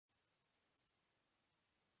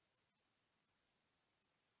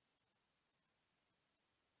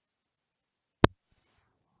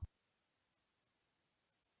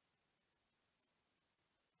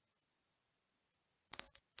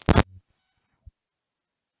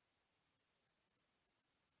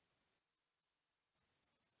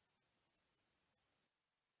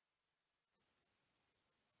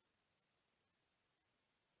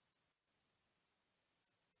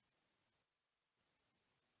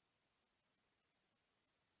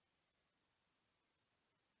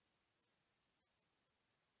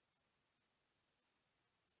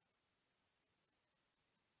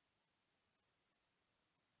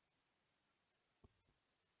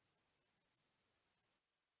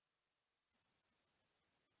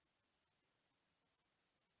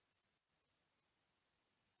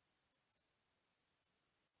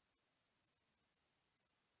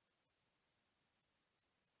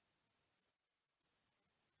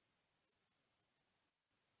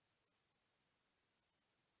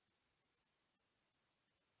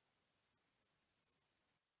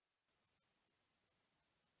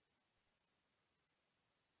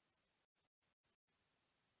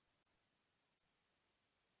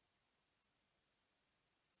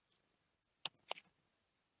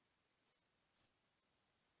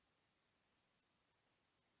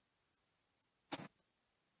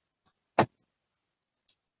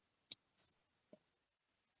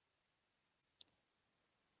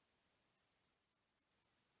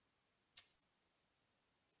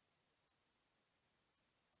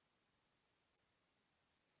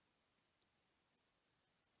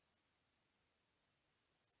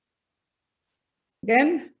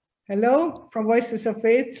Again, hello from Voices of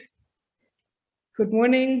Faith. Good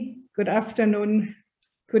morning, good afternoon,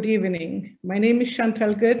 good evening. My name is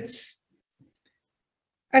Chantal Götz.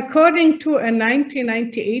 According to a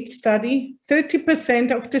 1998 study,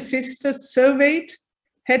 30% of the sisters surveyed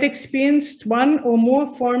had experienced one or more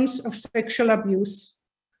forms of sexual abuse,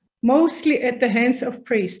 mostly at the hands of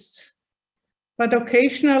priests, but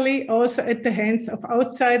occasionally also at the hands of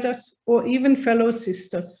outsiders or even fellow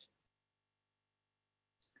sisters.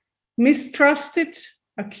 Mistrusted,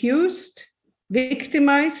 accused,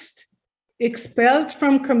 victimized, expelled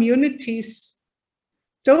from communities.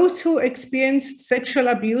 Those who experienced sexual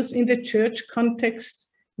abuse in the church context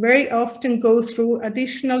very often go through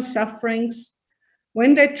additional sufferings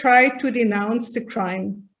when they try to denounce the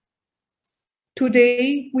crime.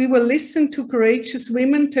 Today, we will listen to courageous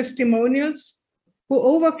women testimonials who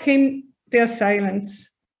overcame their silence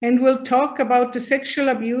and will talk about the sexual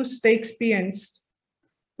abuse they experienced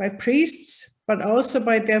by priests, but also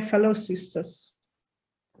by their fellow sisters.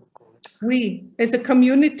 We, as a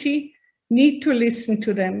community, need to listen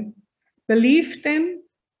to them, believe them,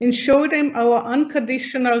 and show them our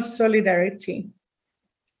unconditional solidarity.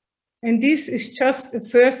 And this is just a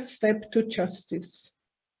first step to justice.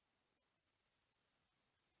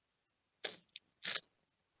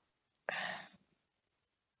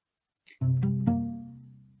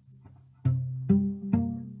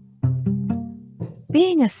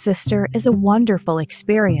 Being a sister is a wonderful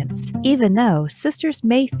experience, even though sisters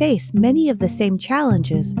may face many of the same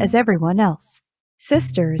challenges as everyone else.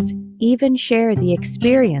 Sisters even share the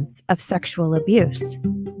experience of sexual abuse.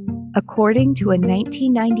 According to a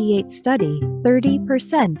 1998 study,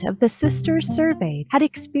 30% of the sisters surveyed had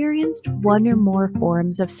experienced one or more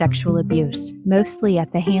forms of sexual abuse, mostly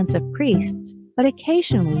at the hands of priests, but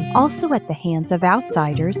occasionally also at the hands of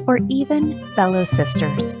outsiders or even fellow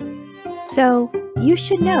sisters. So, you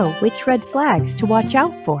should know which red flags to watch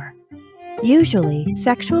out for. Usually,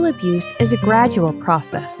 sexual abuse is a gradual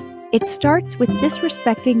process. It starts with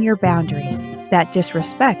disrespecting your boundaries. That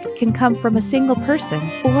disrespect can come from a single person,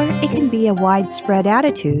 or it can be a widespread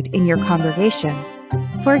attitude in your congregation.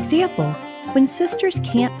 For example, when sisters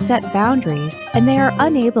can't set boundaries and they are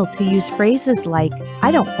unable to use phrases like,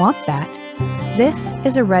 "I don't want that," this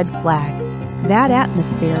is a red flag. That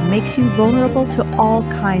atmosphere makes you vulnerable to all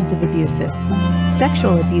kinds of abuses,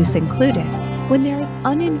 sexual abuse included. When there is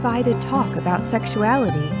uninvited talk about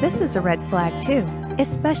sexuality, this is a red flag too,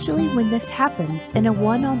 especially when this happens in a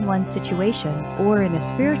one-on-one situation or in a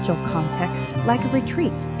spiritual context like a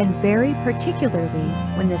retreat, and very particularly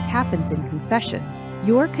when this happens in confession.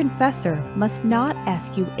 Your confessor must not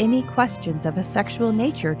ask you any questions of a sexual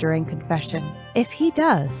nature during confession. If he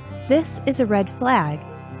does, this is a red flag,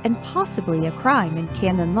 and possibly a crime in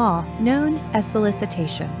canon law known as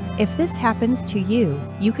solicitation. If this happens to you,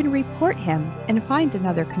 you can report him and find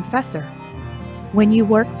another confessor. When you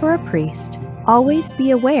work for a priest, always be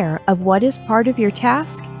aware of what is part of your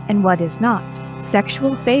task and what is not.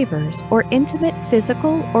 Sexual favors or intimate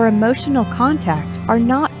physical or emotional contact are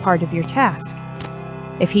not part of your task.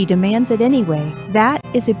 If he demands it anyway, that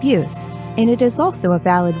is abuse, and it is also a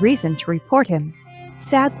valid reason to report him.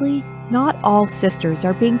 Sadly, not all sisters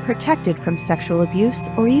are being protected from sexual abuse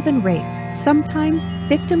or even rape. Sometimes,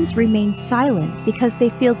 victims remain silent because they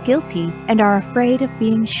feel guilty and are afraid of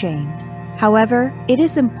being shamed. However, it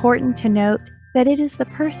is important to note that it is the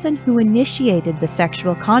person who initiated the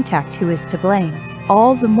sexual contact who is to blame,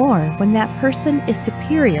 all the more when that person is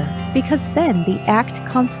superior, because then the act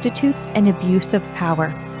constitutes an abuse of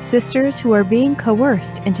power. Sisters who are being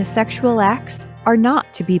coerced into sexual acts are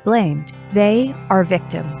not to be blamed. They are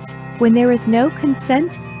victims. When there is no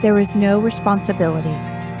consent, there is no responsibility.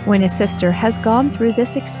 When a sister has gone through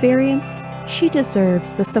this experience, she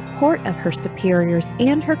deserves the support of her superiors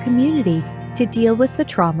and her community to deal with the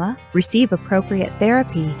trauma, receive appropriate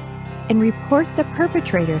therapy, and report the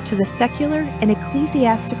perpetrator to the secular and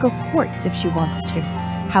ecclesiastical courts if she wants to.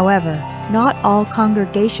 However, not all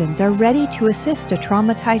congregations are ready to assist a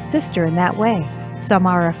traumatized sister in that way. Some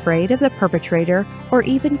are afraid of the perpetrator or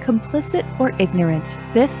even complicit or ignorant.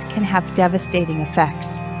 This can have devastating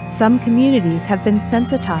effects. Some communities have been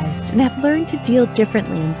sensitized and have learned to deal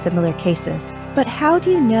differently in similar cases. But how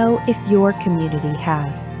do you know if your community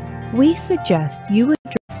has? We suggest you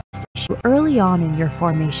address this issue early on in your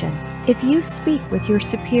formation. If you speak with your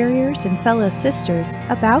superiors and fellow sisters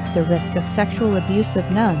about the risk of sexual abuse of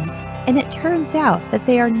nuns, and it turns out that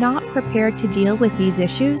they are not prepared to deal with these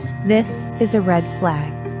issues, this is a red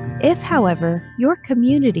flag. If, however, your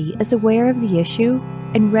community is aware of the issue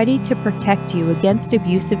and ready to protect you against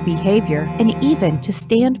abusive behavior and even to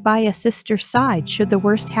stand by a sister's side should the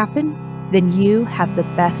worst happen, then you have the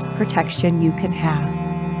best protection you can have.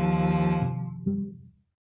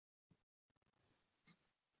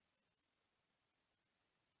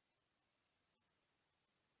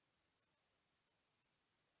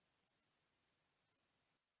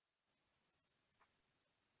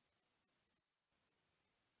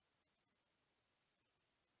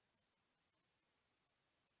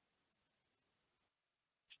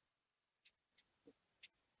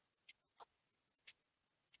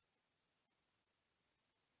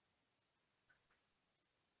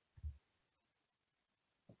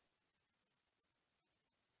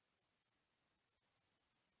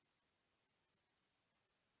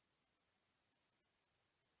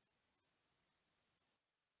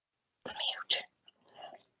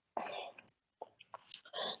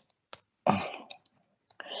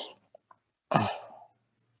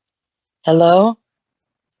 Hello?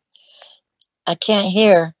 I can't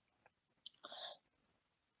hear.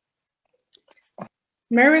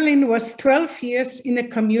 Marilyn was 12 years in a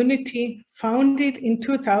community founded in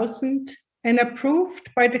 2000 and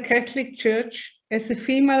approved by the Catholic Church as a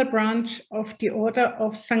female branch of the Order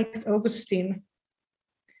of St. Augustine.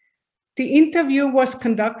 The interview was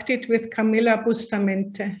conducted with Camila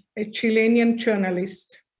Bustamante, a Chilean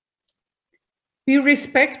journalist. We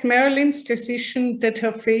respect Marilyn's decision that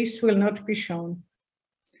her face will not be shown.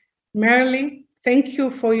 Marilyn, thank you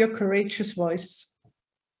for your courageous voice.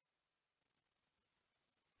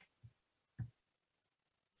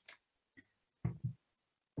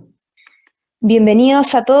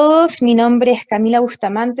 Bienvenidos a todos, mi nombre es Camila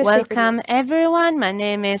Bustamante. Welcome everyone, my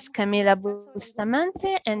name is Camila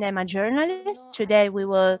Bustamante and I'm a journalist. Today we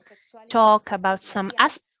will talk about some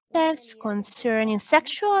aspects concerning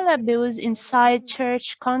sexual abuse inside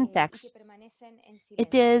church contexts.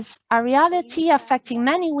 It is a reality affecting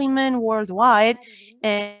many women worldwide,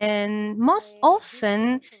 and most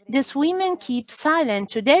often these women keep silent.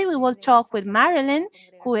 Today we will talk with Marilyn,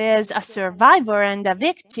 who is a survivor and a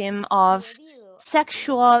victim of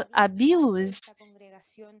sexual abuse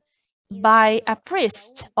by a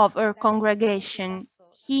priest of her congregation.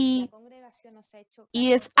 He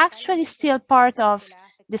is actually still part of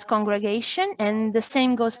this congregation, and the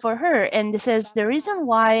same goes for her. And this is the reason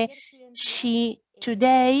why she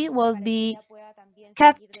today will be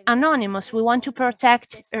kept anonymous. We want to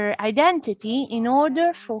protect her identity in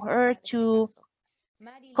order for her to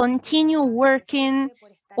continue working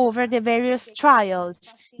over the various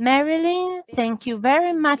trials. Marilyn, thank you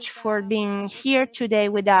very much for being here today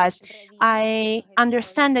with us. I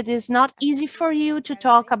understand that it's not easy for you to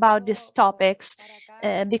talk about these topics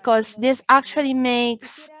because this actually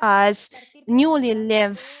makes us newly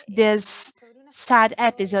live these sad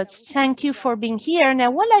episodes. Thank you for being here. And I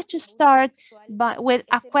would like to start with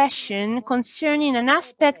a question concerning an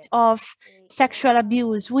aspect of sexual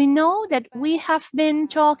abuse. We know that we have been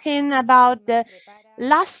talking about the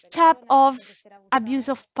last step of abuse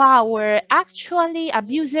of power. Actually,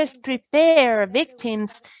 abusers prepare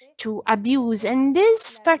victims to abuse. In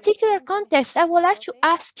this particular context, I would like to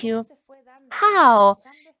ask you, how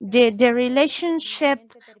did the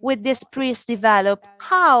relationship with this priest develop?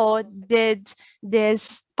 How did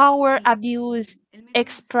this power abuse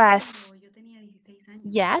express?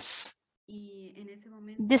 Yes.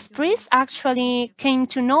 This priest actually came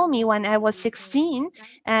to know me when I was 16,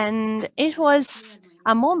 and it was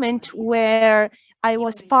a moment where I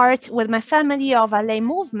was part with my family of a lay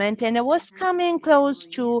movement, and I was coming close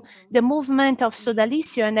to the movement of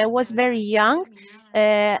Sodalicio, and I was very young.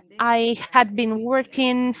 I had been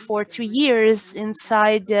working for 3 years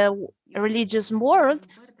inside the religious world,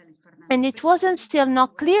 and it wasn't still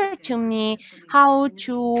not clear to me how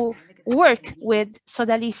to work with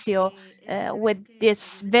Sodalicio, with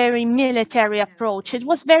this very military approach. It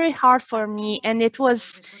was very hard for me, and it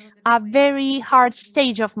was a very hard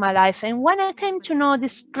stage of my life. And when I came to know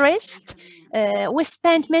this priest, we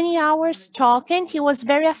spent many hours talking. He was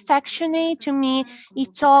very affectionate to me. He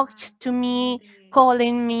talked to me,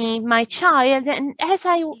 calling me my child. And as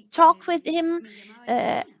I talked with him,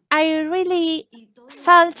 I really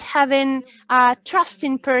felt having a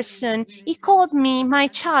trusting person. He called me my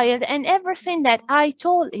child, and everything that I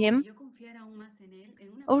told him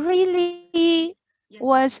really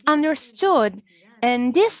was understood.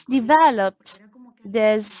 And this developed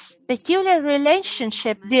this peculiar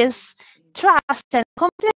relationship, this trust and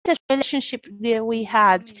complex relationship that we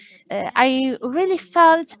had. I really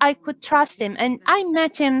felt I could trust him, and I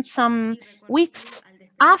met him some weeks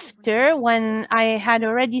after, when I had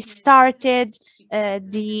already started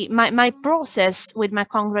my process with my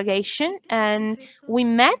congregation, and we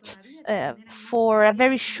met for a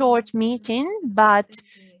very short meeting, but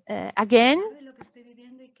again,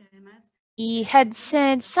 he had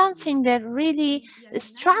said something that really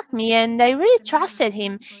struck me, and I really trusted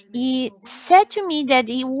him. He said to me that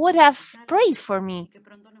he would have prayed for me,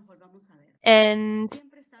 and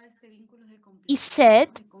he said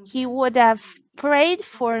he would have prayed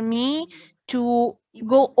for me to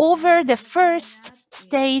go over the first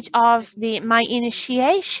stage of my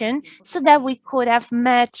initiation so that we could have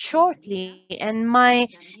met shortly. And my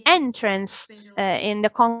entrance in the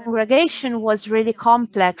congregation was really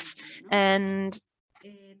complex. And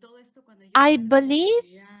I believe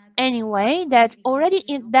anyway that already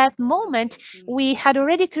in that moment we had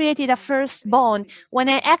already created a first bond. When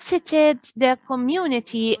I exited the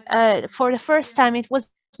community for the first time, it was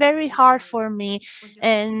very hard for me,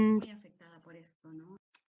 and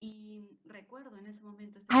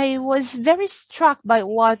I was very struck by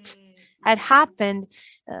what had happened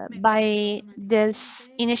by this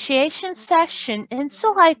initiation session. And so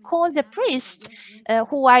I called the priest,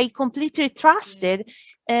 who I completely trusted,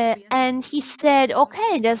 and he said,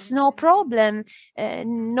 okay, there's no problem.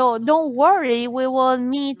 No, don't worry, we will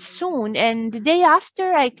meet soon. And the day after,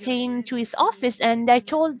 I came to his office and I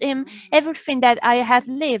told him everything that I had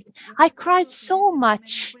lived. I cried so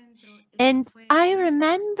much. And I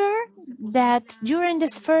remember that during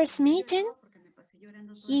this first meeting,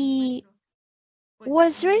 he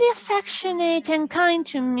was really affectionate and kind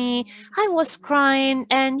to me. I was crying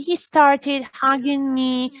and he started hugging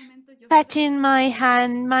me, patting my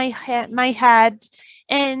hand, my head,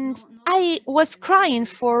 and I was crying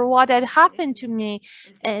for what had happened to me,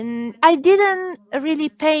 and I didn't really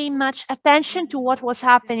pay much attention to what was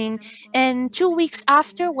happening. And 2 weeks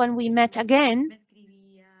after, when we met again,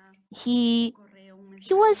 he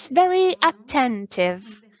he was very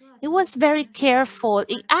attentive. He was very careful.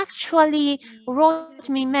 He actually wrote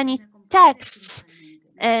me many texts,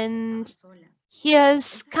 and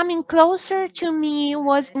his coming closer to me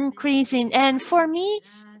was increasing. And for me,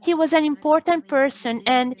 he was an important person,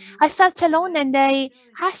 and I felt alone, and I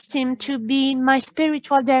asked him to be my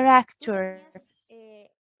spiritual director.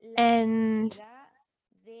 And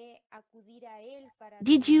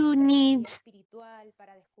did you need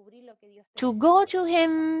to go to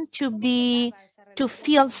him to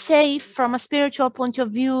feel safe from a spiritual point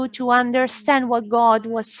of view, to understand what God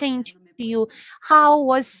was saying to you? How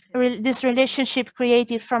was this relationship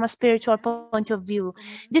created from a spiritual point of view?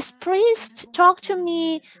 This priest talked to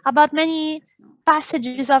me about many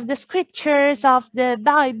passages of the scriptures of the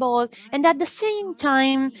Bible, and at the same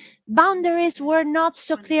time, boundaries were not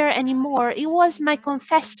so clear anymore. He was my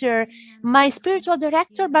confessor, my spiritual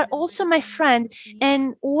director, but also my friend.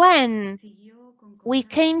 And when we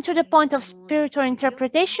came to the point of spiritual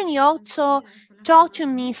interpretation, he also talked to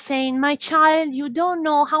me saying, my child, you don't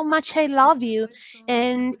know how much I love you.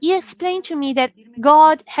 And he explained to me that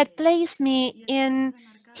God had placed me in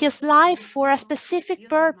his life for a specific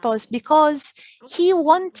purpose, because he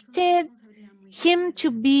wanted him to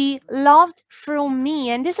be loved through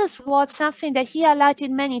me. And this is what something that he highlighted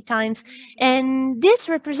many times. And this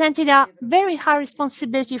represented a very high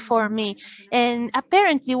responsibility for me. And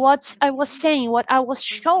apparently what I was saying, what I was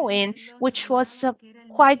showing, which was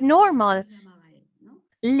quite normal,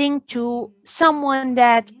 linked to someone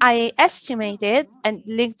that I estimated and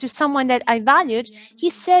linked to someone that I valued,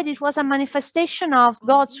 he said it was a manifestation of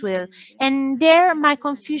God's will. And there my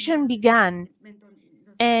confusion began.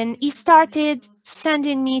 And he started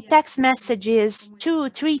sending me text messages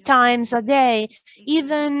 2-3 times a day,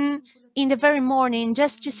 even in the very morning,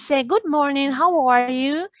 just to say, good morning, how are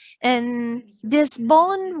you? And this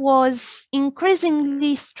bond was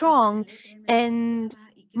increasingly strong. And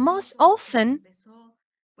most often,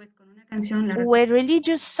 with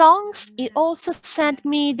religious songs, he also sent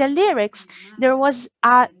me the lyrics. There was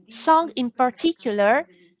a song in particular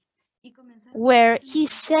where he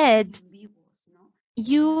said,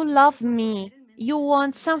 you love me, you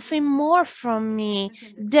want something more from me.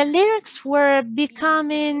 The lyrics were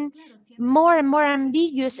becoming more and more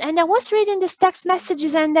ambiguous, and I was reading these text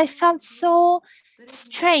messages and I felt so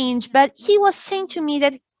strange, but he was saying to me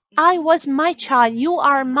that I was my child, you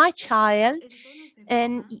are my child,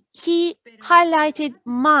 and he highlighted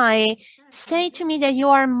my, say to me that you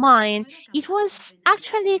are mine. It was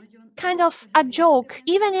actually kind of a joke,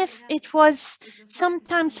 even if it was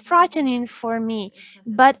sometimes frightening for me,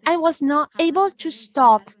 but I was not able to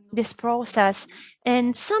stop this process.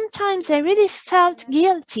 And sometimes I really felt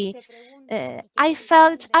guilty. I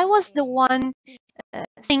felt I was the one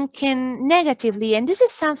thinking negatively, and this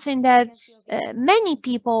is something that many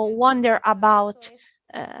people wonder about.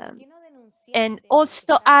 And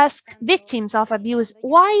also ask victims of abuse,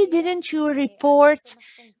 why didn't you report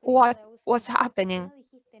what was happening?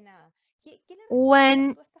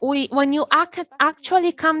 When when you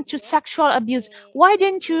actually come to sexual abuse, why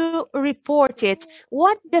didn't you report it?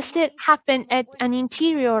 What does it happen at an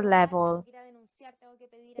interior level?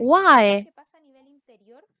 Why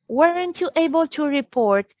weren't you able to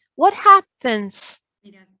report? What happens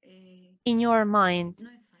in your mind?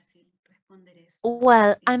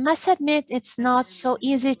 Well, I must admit it's not so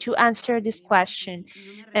easy to answer this question,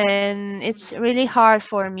 and it's really hard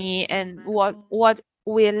for me and what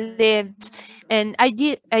we lived, and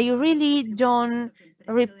I really don't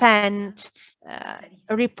repent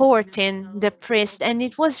reporting the priest, and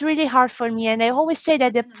it was really hard for me, and I always say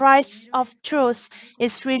that the price of truth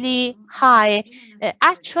is really high.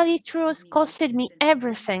 Actually, truth costed me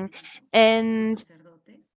everything, and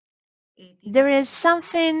there is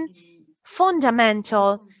something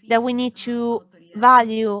fundamental that we need to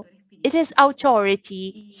value. It is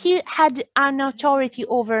authority. He had an authority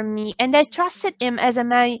over me, and I trusted him as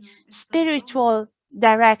my spiritual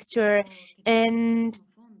director, and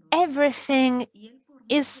everything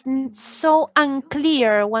is so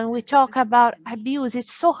unclear when we talk about abuse.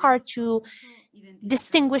 It's so hard to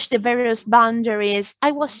distinguish the various boundaries.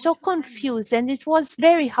 I was so confused, and it was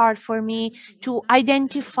very hard for me to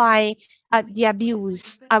identify the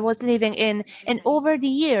abuse I was living in. And over the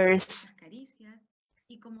years,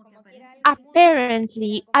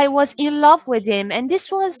 apparently, I was in love with him. And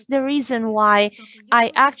this was the reason why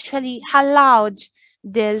I actually allowed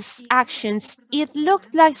these actions. It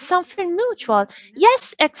looked like something mutual.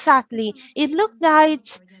 Yes, exactly. It looked like,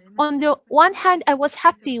 on the one hand, I was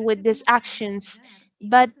happy with these actions,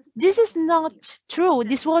 but this is not true.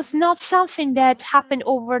 This was not something that happened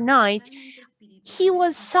overnight. He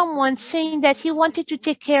was someone saying that he wanted to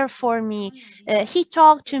take care for me. He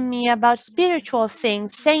talked to me about spiritual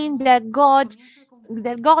things, saying that God's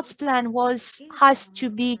plan was us to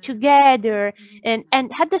be together, and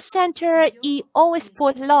at the center he always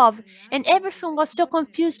put love, and everything was so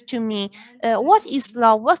confused to me. What is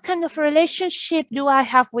love? What kind of relationship do I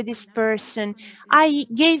have with this person? I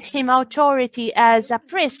gave him authority as a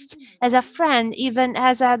priest, as a friend, even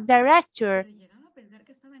as a director.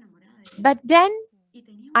 But then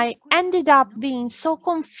I ended up being so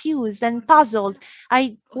confused and puzzled.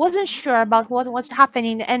 I wasn't sure about what was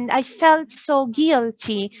happening, and I felt so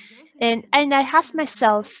guilty. And I asked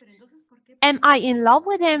myself, am I in love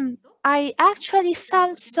with him? I actually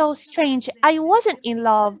felt so strange. I wasn't in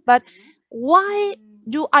love, but why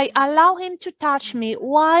do I allow him to touch me?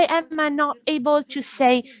 Why am I not able to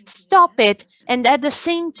say, stop it? And at the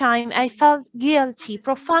same time, I felt guilty,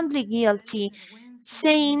 profoundly guilty,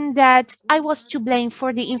 saying that I was to blame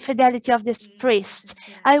for the infidelity of this priest.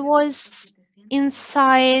 I was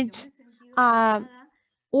inside a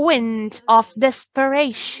wind of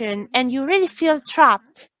desperation, and you really feel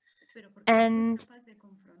trapped. And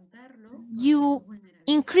you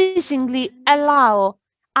increasingly allow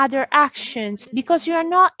other actions because you are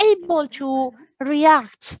not able to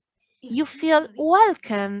react. You feel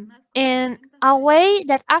welcome in a way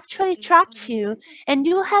that actually traps you, and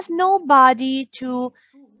you have nobody to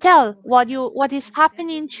tell what is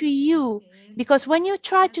happening to you, because when you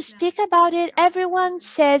try to speak about it, everyone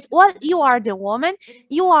says, well, you are the woman,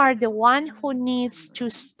 you are the one who needs to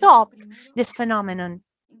stop this phenomenon.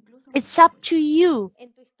 It's up to you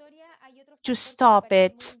to stop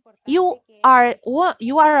it. You are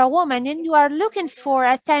a woman, and you are looking for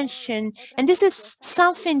attention, and this is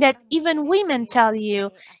something that even women tell you.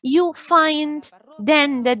 You find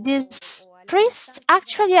then that this priest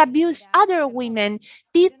actually abused other women,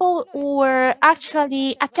 people who were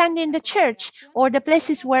actually attending the church or the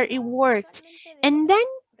places where he worked. And then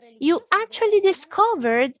you actually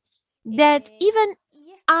discovered that even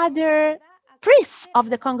other priests of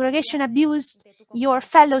the congregation abused your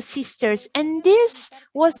fellow sisters, and this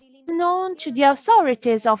was known to the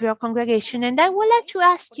authorities of your congregation. And I would like to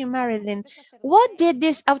ask you, Marilyn, what did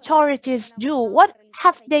these authorities do? What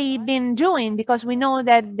have they been doing? Because we know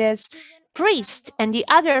that this priest and the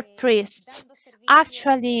other priests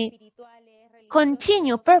actually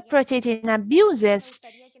continue perpetrating abuses,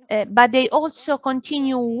 but they also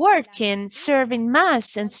continue working, serving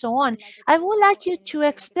mass, and so on. I would like you to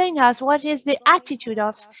explain us what is the attitude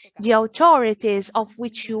of the authorities of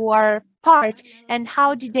which you are part, and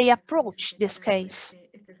how did they approach this case?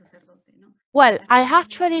 Well, I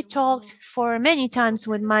actually talked for many times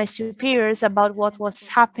with my superiors about what was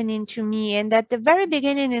happening to me, and at the very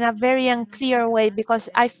beginning in a very unclear way, because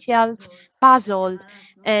I felt puzzled,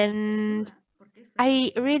 and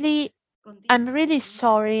I'm really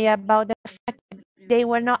sorry about the fact they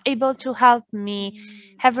were not able to help me.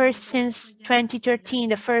 Ever since 2013,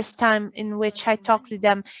 the first time in which I talked with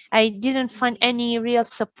them, I didn't find any real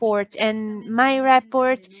support. And my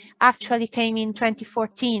report actually came in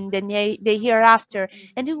 2014, the year after,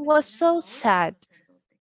 and it was so sad.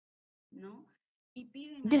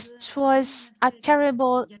 This was a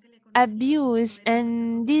terrible abuse,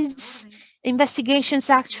 and these investigations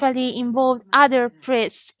actually involved other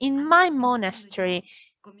priests in my monastery.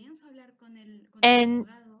 And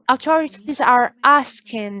authorities are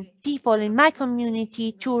asking people in my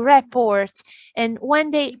community to report. And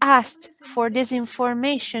when they asked for this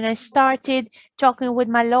information, I started talking with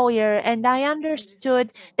my lawyer, and I understood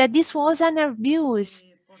that this was an abuse.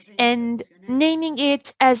 And naming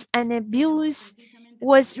it as an abuse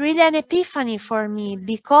was really an epiphany for me,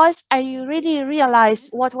 because I really realized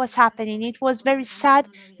what was happening. It was very sad,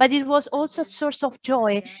 but it was also a source of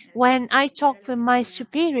joy. When I talked with my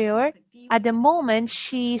superior, at the moment,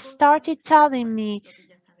 she started telling me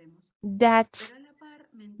that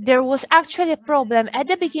there was actually a problem. At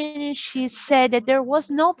the beginning, she said that there was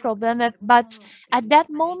no problem, but at that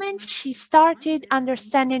moment, she started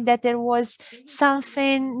understanding that there was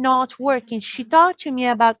something not working. She talked to me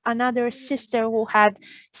about another sister who had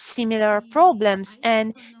similar problems,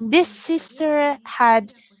 and this sister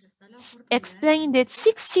had explained it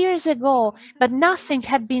 6 years ago, but nothing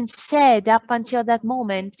had been said up until that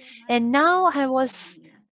moment. And now I was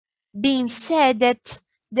being said that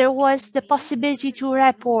there was the possibility to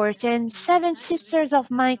report, and 7 sisters of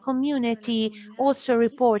my community also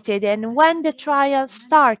reported. And when the trial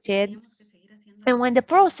started, and when the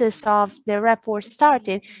process of the report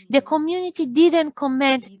started, the community didn't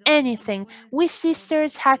comment anything. We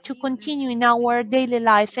sisters had to continue in our daily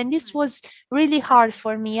life, and this was really hard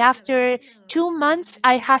for me. After 2 months,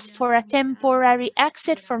 I asked for a temporary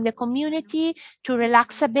exit from the community to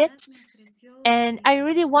relax a bit. And I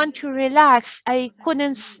really want to relax. I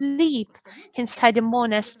couldn't sleep inside the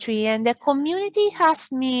monastery, and the community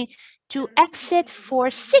asked me to exit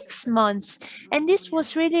for 6 months. And this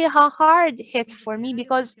was really a hard hit for me,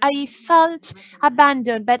 because I felt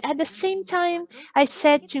abandoned. But at the same time, I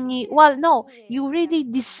said to me, well, no, you really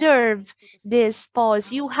deserve this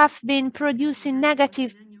pause. You have been producing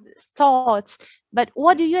negative thoughts, but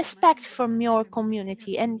what do you expect from your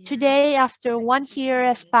community? And today, after 1 year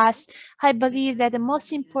has passed, I believe that the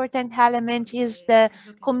most important element is the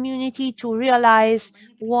community to realize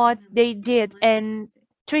what they did and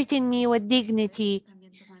treating me with dignity,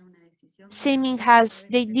 seeming as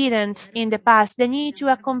they didn't in the past. They need to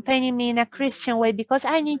accompany me in a Christian way, because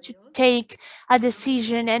I need to take a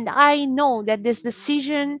decision, and I know that this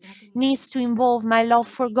decision needs to involve my love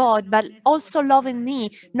for God, but also loving me,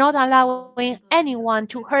 not allowing anyone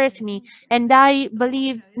to hurt me. And I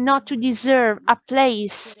believe not to deserve a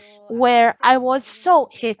place where I was so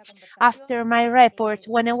hit after my report,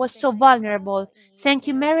 when I was so vulnerable. Thank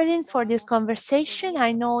you, Marilyn, for this conversation.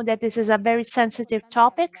 I know that this is a very sensitive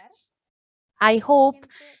topic. I hope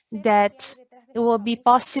that it will be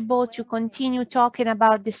possible to continue talking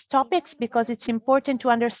about these topics, because it's important to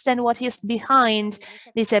understand what is behind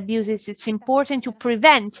these abuses. It's important to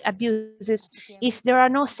prevent abuses. If there are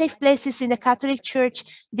no safe places in the Catholic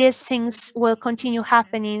Church, these things will continue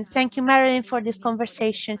happening. Thank you, Marilyn, for this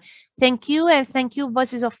conversation. Thank you, and thank you,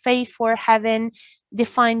 Voices of Faith, for having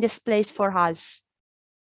defined this place for us.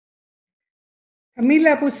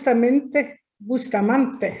 Camila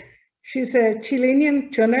Bustamante. She's a Chilean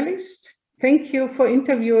journalist. Thank you for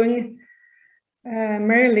interviewing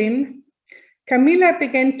Marilyn. Camila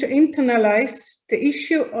began to internalize the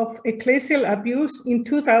issue of ecclesial abuse in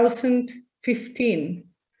 2015,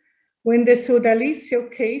 when the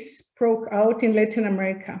Sodalicio case broke out in Latin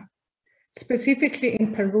America, specifically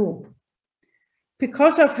in Peru.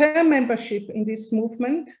 Because of her membership in this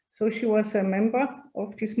movement, so she was a member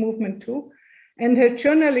of this movement too, and her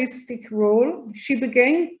journalistic role, she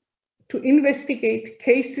began to investigate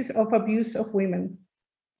cases of abuse of women.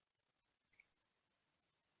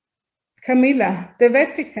 Camila, the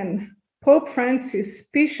Vatican, Pope Francis,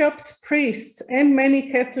 bishops, priests, and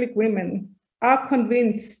many Catholic women are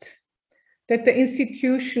convinced that the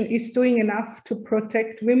institution is doing enough to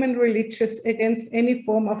protect women religious against any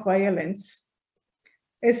form of violence.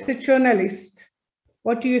 As a journalist,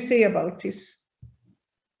 what do you say about this?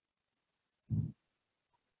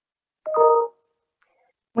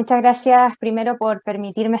 Muchas gracias primero por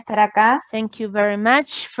permitirme estar acá. Thank you very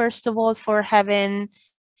much, first of all, for having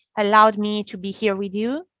allowed me to be here with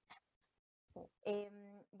you.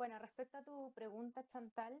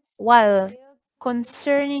 Well,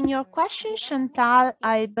 concerning your question, Chantal,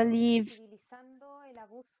 I believe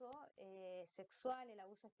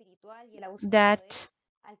that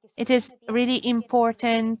it is really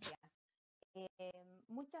important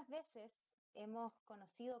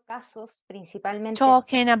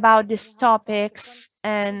talking about these topics,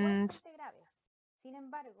 and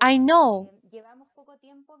I know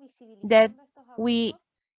that we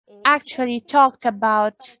actually talked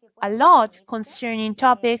about a lot concerning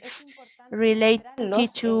topics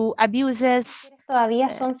related to abuses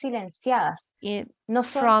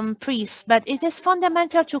from priests, but it is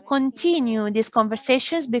fundamental to continue these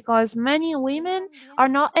conversations because many women are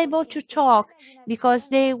not able to talk because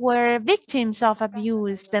they were victims of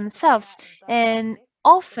abuse themselves, and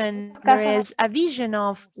often there is a vision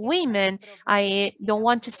of women. I don't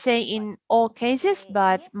want to say in all cases,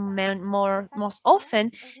 but most often,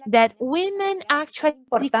 that women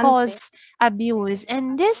actually cause abuse,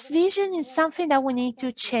 and this vision is something that we need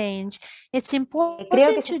to change. It's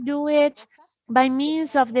important to do it by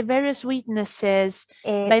means of the various witnesses,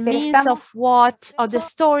 by means of the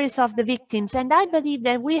stories of the victims. And I believe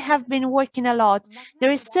that we have been working a lot.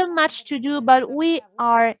 There is still much to do, but we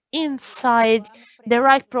are inside the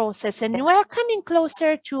right process, and we are coming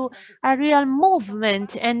closer to a real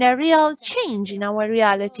movement and a real change in our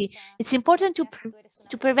reality. It's important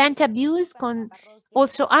to prevent abuse,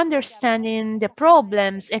 also understanding the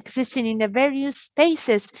problems existing in the various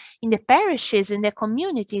spaces, in the parishes, in the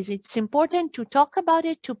communities. It's important to talk about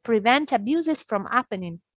it to prevent abuses from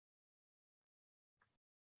happening.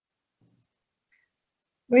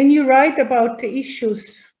 When you write about the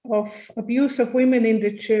issues of abuse of women in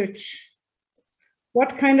the church,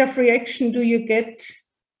 what kind of reaction do you get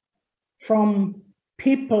from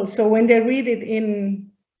people? So when they read it in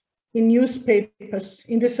newspapers,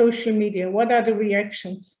 in the social media, what are the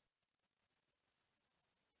reactions?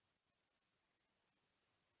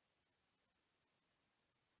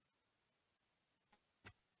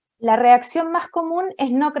 La reacción más común es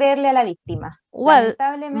no creerle a la víctima. Well,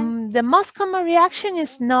 the most common reaction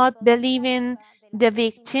is not believing the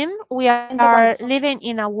victim. We are living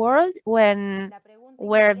in a world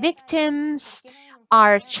where victims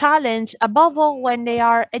are challenged, above all when they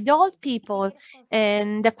are adult people.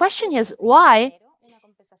 And the question is, why?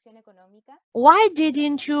 Why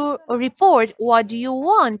didn't you report? What do you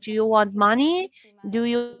want? Do you want money? Do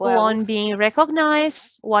you want being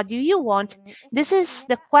recognized? What do you want? This is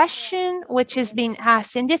the question which is being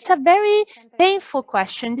asked, and it's a very painful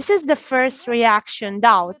question. This is the first reaction,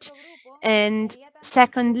 doubt. And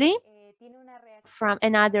secondly, from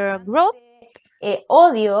another group,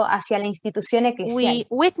 odio hacia la institución eclesial. We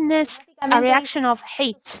witness a reaction of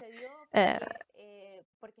hate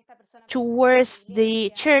towards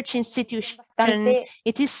the church institution.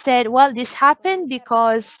 It is said, well, this happened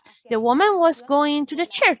because the woman was going to the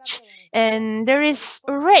church, and there is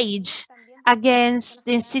rage against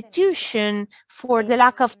the institution for the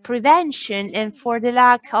lack of prevention and for the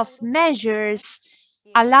lack of measures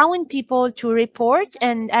allowing people to report.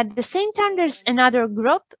 And at the same time, there's another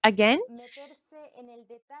group again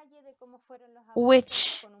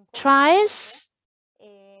which tries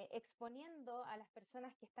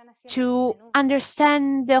to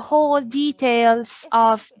understand the whole details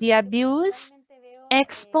of the abuse,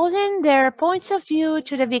 exposing their points of view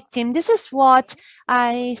to the victim. This is what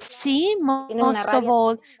I see most of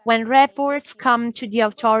all when reports come to the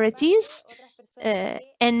authorities.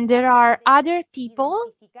 And there are other people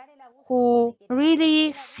who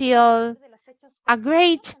really feel a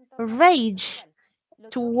great rage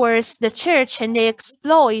towards the church, and they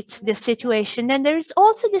exploit the situation. And there is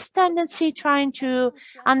also this tendency trying to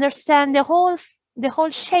understand the whole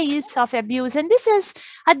shades of abuse, and this is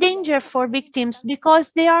a danger for victims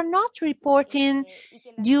because they are not reporting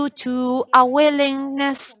due to a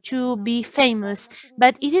willingness to be famous,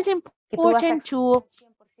 but it is important to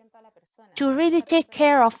really take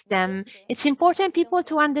care of them. It's important people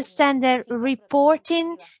to understand that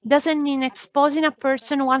reporting doesn't mean exposing a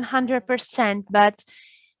person 100%, but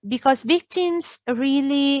because victims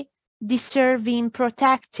really deserve being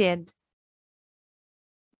protected.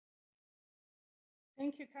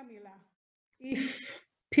 Thank you, Camila.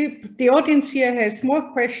 If the audience here has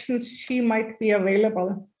more questions, she might be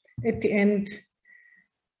available at the end.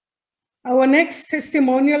 Our next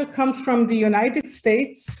testimonial comes from the United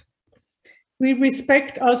States. We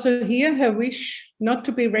respect also here her wish not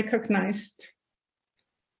to be recognized.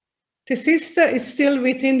 The sister is still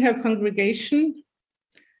within her congregation,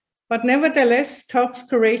 but nevertheless talks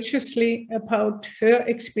courageously about her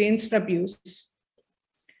experienced abuse.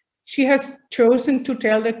 She has chosen to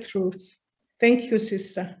tell the truth. Thank you,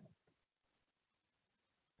 sister.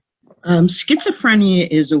 Schizophrenia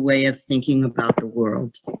is a way of thinking about the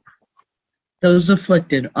world. Those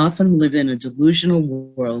afflicted often live in a delusional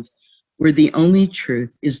world where the only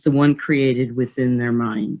truth is the one created within their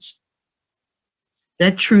minds.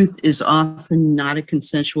 That truth is often not a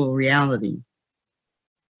consensual reality.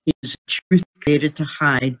 It is a truth created to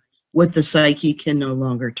hide what the psyche can no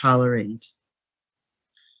longer tolerate.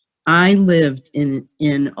 I lived in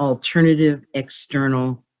an alternative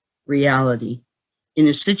external reality, in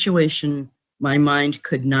a situation my mind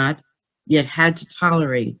could not, yet had to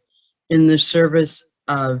tolerate, in the service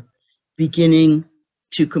of beginning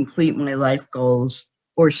to complete my life goals,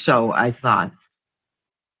 or so I thought.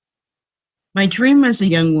 My dream as a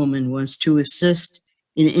young woman was to assist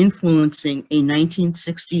in influencing a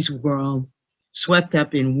 1960s world swept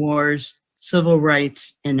up in wars, civil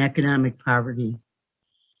rights, and economic poverty.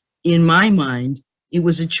 In my mind, it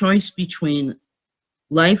was a choice between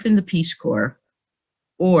life in the Peace Corps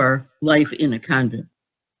or life in a convent.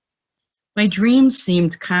 My dreams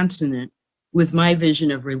seemed consonant with my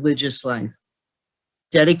vision of religious life,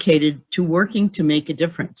 dedicated to working to make a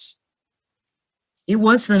difference. It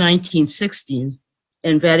was the 1960s,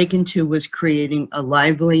 and Vatican II was creating a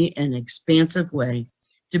lively and expansive way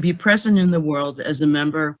to be present in the world as a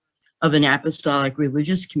member of an apostolic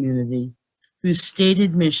religious community whose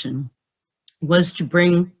stated mission was to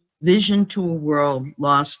bring vision to a world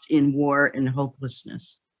lost in war and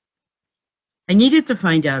hopelessness. I needed to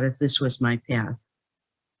find out if this was my path.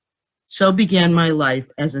 So began my life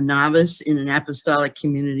as a novice in an apostolic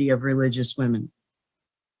community of religious women.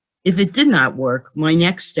 If it did not work, my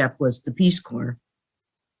next step was the Peace Corps.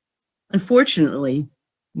 Unfortunately,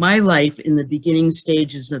 my life in the beginning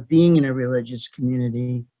stages of being in a religious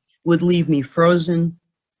community would leave me frozen,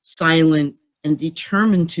 silent, and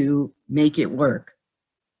determined to make it work,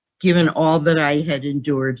 given all that I had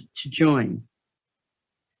endured to join.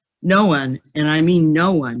 No one, and I mean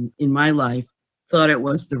no one in my life, thought it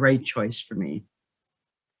was the right choice for me.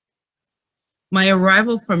 My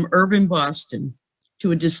arrival from urban Boston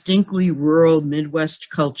to a distinctly rural Midwest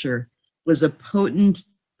culture was a potent,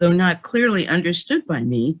 though not clearly understood by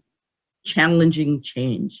me, challenging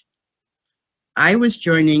change. I was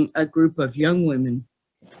joining a group of young women,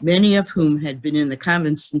 many of whom had been in the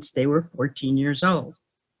convent since they were 14 years old.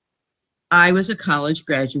 I was a college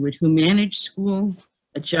graduate who managed school,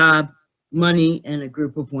 a job, money, and a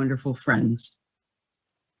group of wonderful friends.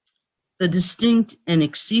 The distinct and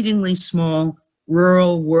exceedingly small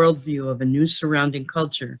rural worldview of a new surrounding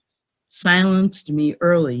culture silenced me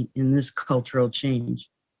early in this cultural change.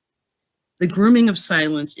 The grooming of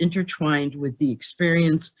silence intertwined with the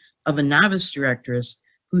experience of a novice directress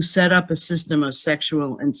who set up a system of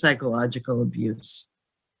sexual and psychological abuse.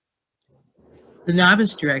 The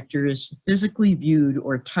novice directress physically viewed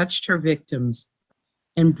or touched her victims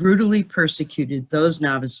and brutally persecuted those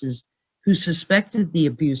novices who suspected the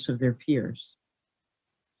abuse of their peers.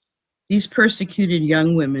 These persecuted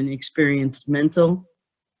young women experienced mental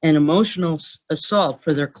and emotional assault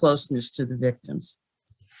for their closeness to the victims.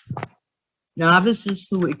 Novices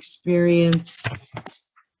who experienced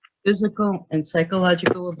physical and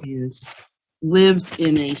psychological abuse lived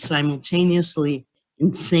in a simultaneously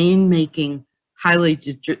insane-making, highly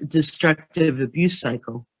destructive abuse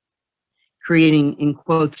cycle, creating, in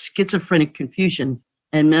quotes, schizophrenic confusion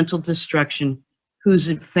and mental destruction whose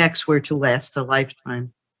effects were to last a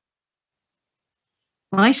lifetime.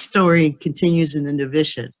 My story continues in the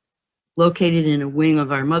novitiate, located in a wing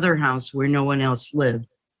of our mother house where no one else lived.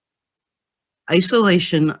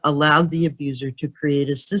 Isolation allowed the abuser to create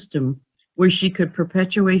a system where she could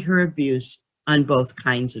perpetuate her abuse on both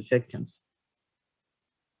kinds of victims.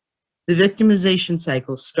 The victimization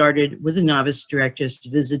cycle started with a novice directress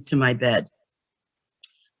visit to my bed.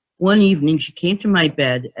 One evening, she came to my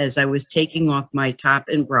bed as I was taking off my top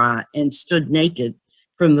and bra and stood naked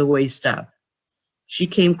from the waist up. She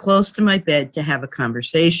came close to my bed to have a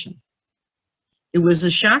conversation. It was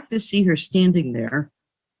a shock to see her standing there.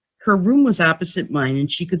 Her room was opposite mine,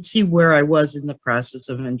 and she could see where I was in the process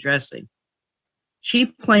of undressing. She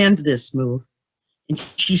planned this move, and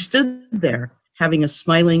she stood there having a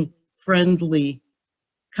smiling, friendly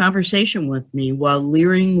conversation with me while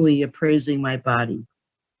leeringly appraising my body.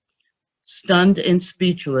 Stunned and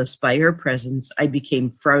speechless by her presence, I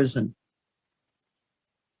became frozen.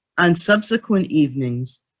 On subsequent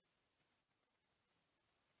evenings,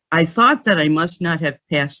 I thought that I must not have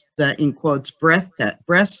passed the, in quotes, breast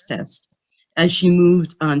test as she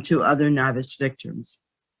moved on to other novice victims.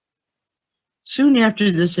 Soon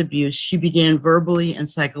after this abuse, she began verbally and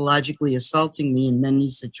psychologically assaulting me in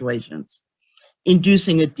many situations,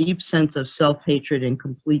 inducing a deep sense of self-hatred and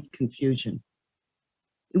complete confusion.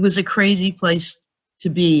 It was a crazy place to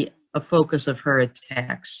be a focus of her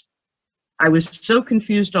attacks. I was so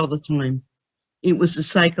confused all the time. It was a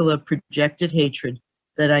cycle of projected hatred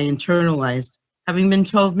that I internalized, having been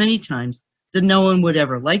told many times that no one would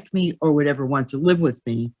ever like me or would ever want to live with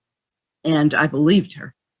me, and I believed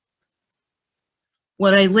her.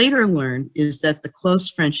 What I later learned is that the close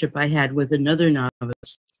friendship I had with another novice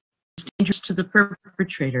was dangerous to the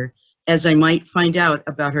perpetrator, as I might find out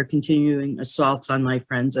about her continuing assaults on my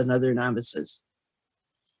friends and other novices.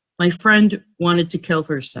 My friend wanted to kill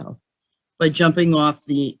herself by jumping off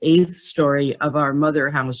the 8th story of our mother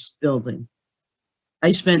house building.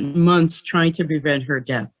 I spent months trying to prevent her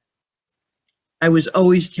death. I was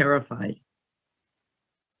always terrified.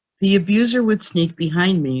 The abuser would sneak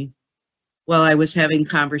behind me while I was having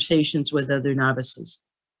conversations with other novices.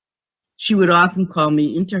 She would often call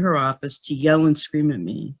me into her office to yell and scream at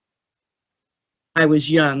me. I was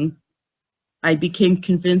young. I became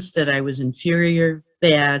convinced that I was inferior,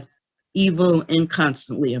 bad, evil, and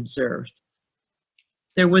constantly observed.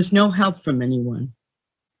 There was no help from anyone.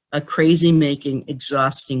 A crazy-making,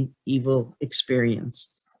 exhausting, evil experience.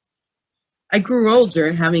 I grew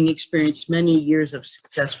older, having experienced many years of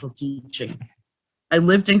successful teaching. I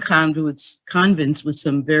lived in convents with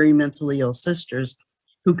some very mentally ill sisters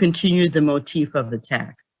who continued the motif of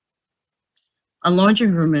attack. A laundry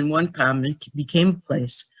room in one convent became a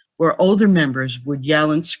place where older members would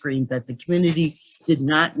yell and scream that the community did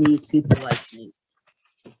not need people like me.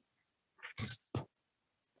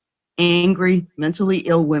 Angry, mentally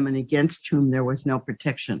ill women against whom there was no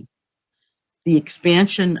protection. The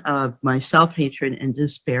expansion of my self-hatred and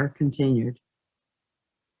despair continued.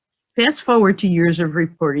 Fast forward to years of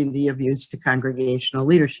reporting the abuse to congregational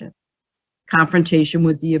leadership, confrontation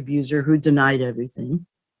with the abuser who denied everything,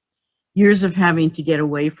 years of having to get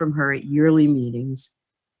away from her at yearly meetings,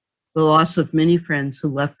 the loss of many friends who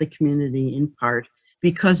left the community in part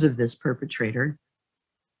because of this perpetrator,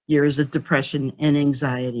 years of depression and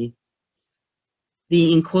anxiety.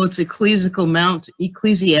 The, in quotes, ecclesiastical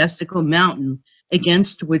mountain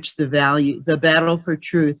against which the battle for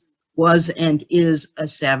truth was and is a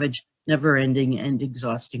savage, never-ending, and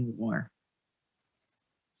exhausting war.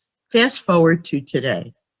 Fast forward to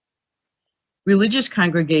today. Religious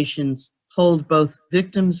congregations hold both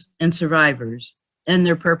victims and survivors and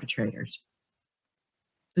their perpetrators.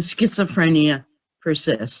 The schizophrenia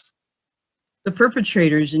persists. The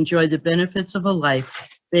perpetrators enjoy the benefits of a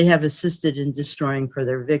life they have assisted in destroying for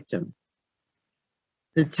their victim.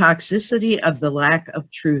 The toxicity of the lack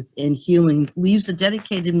of truth and healing leaves a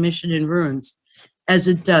dedicated mission in ruins, as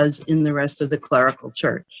it does in the rest of the clerical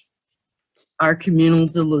church. Our communal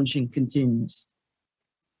delusion continues.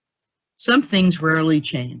 Some things rarely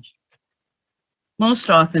change.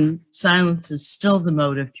 Most often, silence is still the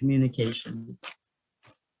mode of communication.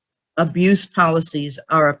 Abuse policies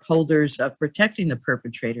are upholders of protecting the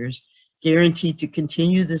perpetrators, guaranteed to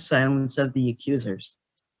continue the silence of the accusers.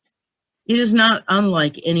 It is not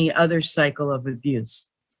unlike any other cycle of abuse.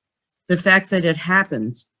 The fact that it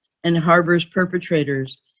happens and harbors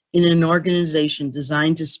perpetrators in an organization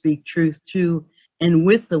designed to speak truth to and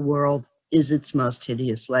with the world is its most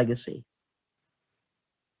hideous legacy.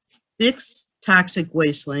 This toxic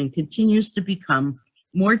wasteland continues to become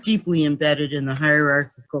more deeply embedded in the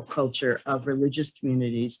hierarchical culture of religious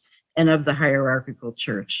communities and of the hierarchical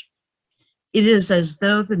church. It is as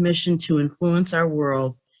though the mission to influence our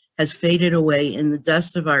world has faded away in the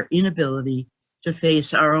dust of our inability to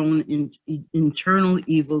face our own internal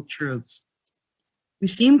evil truths. We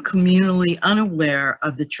seem communally unaware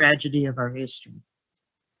of the tragedy of our history.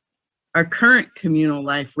 Our current communal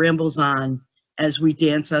life rambles on as we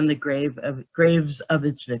dance on the graves of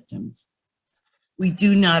its victims. We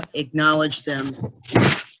do not acknowledge them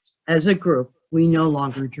as a group. We no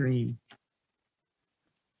longer dream.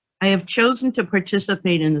 I have chosen to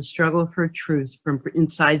participate in the struggle for truth from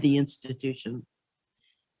inside the institution.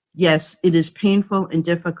 Yes, it is painful and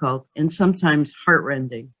difficult and sometimes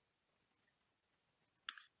heartrending.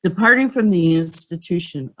 Departing from the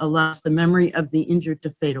institution allows the memory of the injured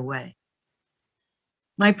to fade away.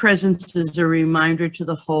 My presence is a reminder to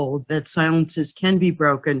the whole that silences can be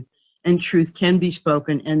broken and truth can be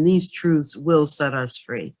spoken, and these truths will set us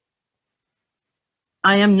free.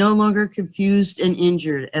 I am no longer confused and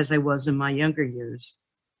injured as I was in my younger years.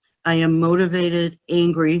 I am motivated,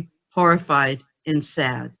 angry, horrified, and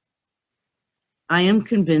sad. I am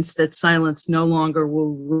convinced that silence no longer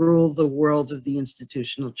will rule the world of the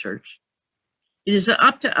institutional church. It is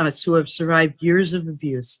up to us who have survived years of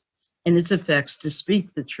abuse and its effects to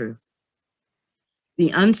speak the truth. The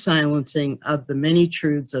unsilencing of the many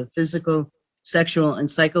truths of physical, sexual, and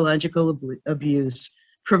psychological abuse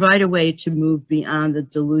provide a way to move beyond the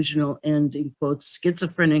delusional and, in quotes,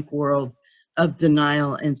 schizophrenic world of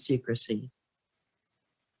denial and secrecy.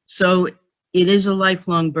 So it is a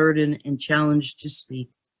lifelong burden and challenge to speak,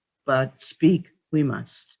 but speak we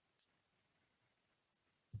must.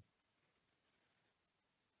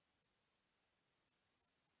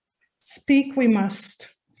 Speak we must.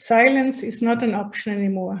 Silence is not an option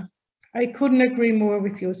anymore. I couldn't agree more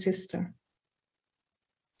with you, sister.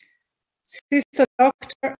 Sister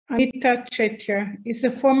Dr. Anita Chetya is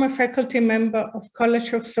a former faculty member of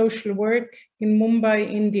College of Social Work in Mumbai,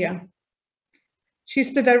 India.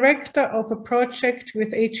 She's the director of a project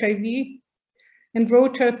with HIV and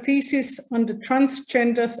wrote her thesis on the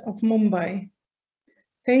transgenders of Mumbai.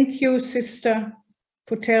 Thank you, sister,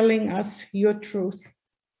 for telling us your truth.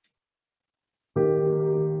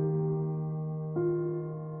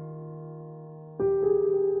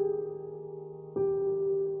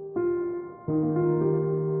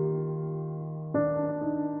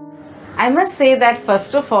 I must say that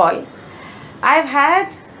first of all, I've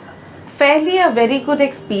had fairly a very good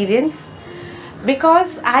experience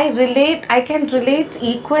because I can relate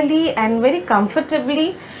equally and very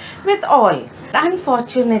comfortably with all.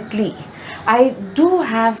 Unfortunately, I do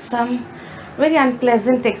have some very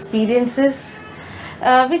unpleasant experiences,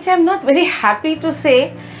 which I'm not very happy to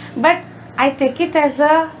say, but I take it as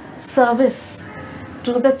a service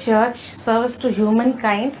to the church, service to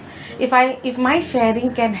humankind. If my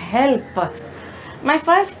sharing can help. My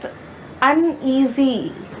first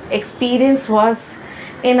uneasy experience was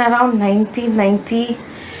in around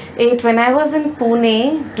 1998 when I was in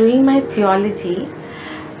Pune doing my theology.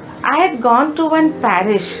 I had gone to one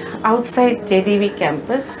parish outside JDV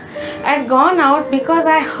campus. I had gone out because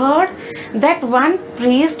I heard that one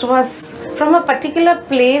priest was from a particular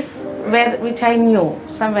place which I knew,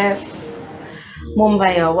 somewhere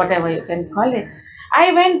Mumbai or whatever you can call it.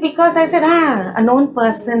 I went because I said, a known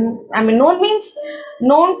person. I mean, known means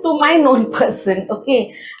known to my known person.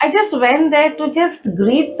 Okay. I just went there to just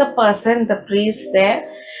greet the person, the priest there.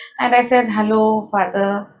 And I said, hello,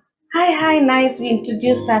 Father. Hi, nice. We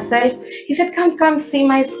introduced ourselves. He said, come, see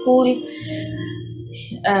my school.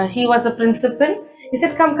 He was a principal. He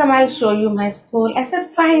said, come, I'll show you my school. I said,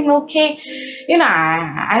 fine, okay. You know,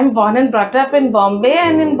 I'm born and brought up in Bombay,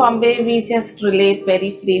 and in Bombay we just relate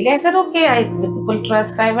very freely. I said, okay, with full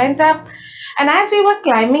trust, I went up. And as we were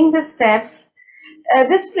climbing the steps,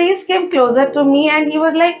 this priest came closer to me and he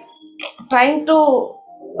was like trying to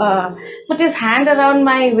put his hand around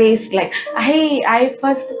my waist. Like, I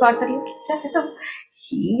first got a little check.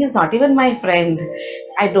 He is not even my friend.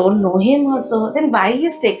 I don't know him also. Then why he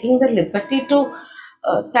is taking the liberty to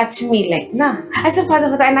touch me like, nah? I said,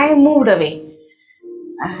 Father, and I moved away.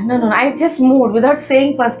 No, I just moved without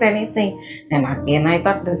saying first anything. Then again, I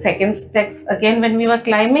thought the second steps again when we were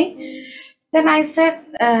climbing. Then I said,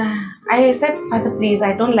 Father, please,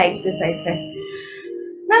 I don't like this. I said,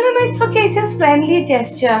 no, it's okay, just friendly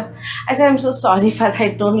gesture. I said, I'm so sorry, Father,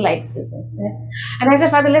 I don't like this. I said, and I said,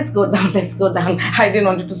 Father, let's go down. I didn't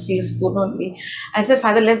want you to see school only. I said,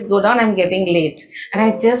 Father, let's go down. I'm getting late. And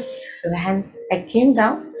I just ran. I came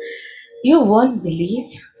down. You won't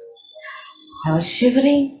believe. I was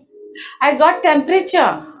shivering. I got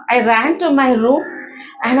temperature. I ran to my room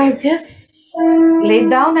and I just laid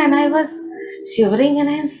down and I was shivering and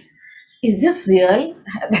I said, is this real?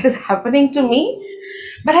 That is happening to me?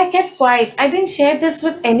 But I kept quiet. I didn't share this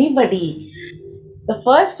with anybody. The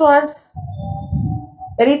first was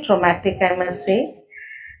very traumatic, I must say.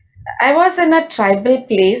 I was in a tribal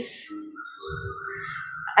place.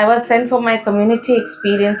 I was sent for my community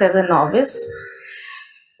experience as a novice.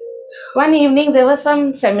 One evening, there were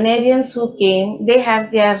some seminarians who came. They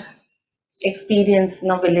have their experience,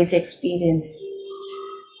 village experience.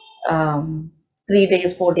 3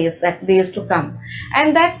 days, 4 days, that they used to come.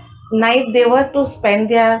 And that night, they were to spend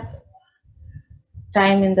their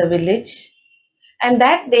time in the village. And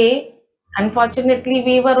that day, unfortunately,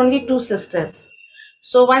 we were only 2 sisters.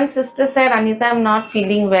 So one sister said, Anita, I'm not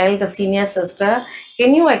feeling well, the senior sister.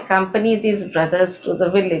 Can you accompany these brothers to the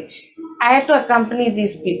village? I had to accompany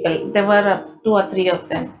these people. There were 2 or 3 of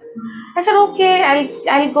them. I said, okay,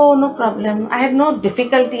 I'll go, no problem. I had no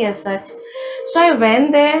difficulty as such. So I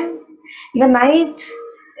went there. The night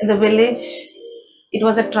in the village, it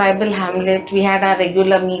was a tribal hamlet. We had our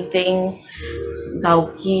regular meeting,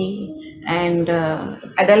 Gauki, and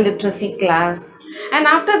adult literacy class. And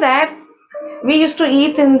after that, we used to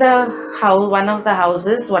eat in the house, one of the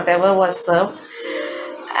houses, whatever was served.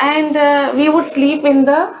 And we would sleep in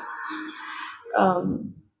the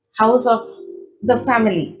house of the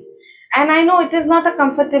family. And I know it is not a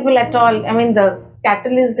comfortable at all. I mean, the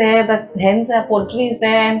cattle is there, the hens, the poultry is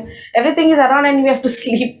there, and everything is around, and we have to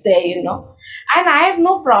sleep there, And I have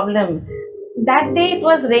no problem. that day it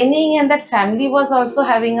was raining and that family was also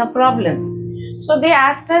having a problem. So they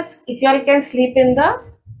asked us if you all can sleep in the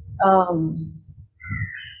um,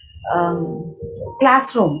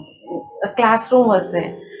 classroom. A classroom was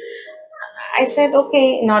there. I said,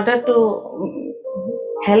 okay, in order to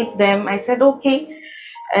help them, I said, okay.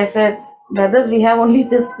 I said, brothers, we have only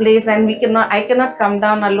this place and I cannot come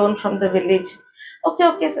down alone from the village. Okay,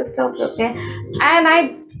 okay, sister, okay, okay. And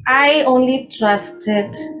I only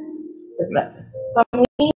trusted the brothers. For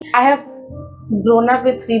me, I have grown up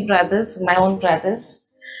with 3 brothers, my own brothers,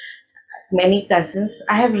 many cousins.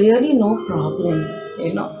 I have really no problem,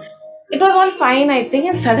 you know. It was all fine, I think.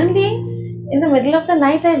 And suddenly, in the middle of the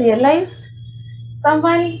night, I realized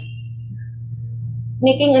someone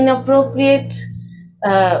making inappropriate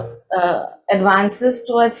advances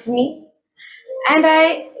towards me, and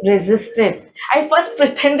I resisted. I first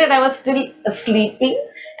pretended I was still sleeping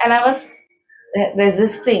and I was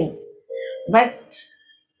resisting, but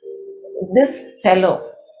this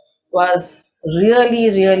fellow was really,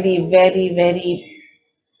 really very, very,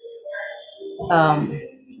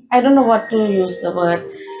 I don't know what to use the word.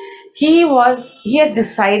 He had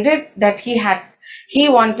decided that he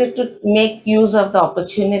wanted to make use of the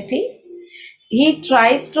opportunity. He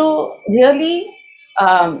tried to really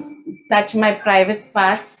touch my private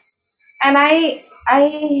parts, and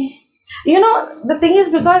the thing is,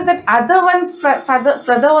 because that other one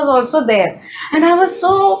brother was also there, and I was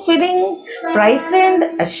so feeling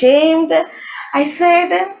frightened, ashamed. I said,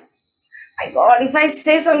 my God, if I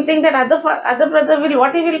say something, that other brother will,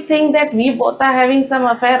 what he will think, that we both are having some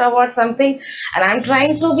affair about something, and I'm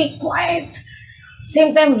trying to be quiet,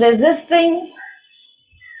 same time resisting.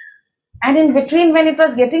 And in between, when it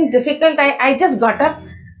was getting difficult, I just got up,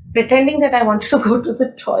 pretending that I wanted to go to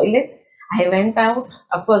the toilet. I went out.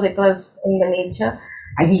 Of course, it was in the nature.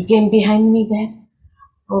 And he came behind me there.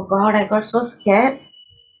 Oh God, I got so scared.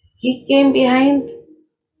 He came behind.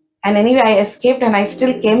 And anyway, I escaped and I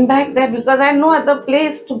still came back there because I had no other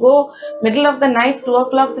place to go. Middle of the night, 2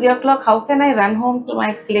 o'clock, 3 o'clock. How can I run home to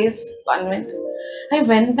my place, convent? I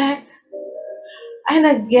went back. And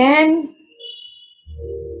again,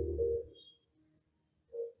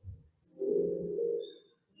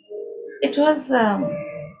 it was,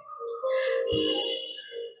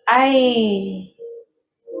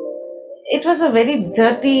 it was a very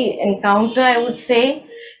dirty encounter, I would say.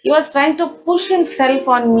 He was trying to push himself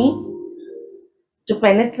on me to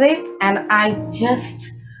penetrate, and I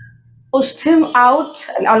just pushed him out,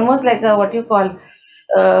 almost like a, what you call,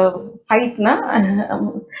 fight, na?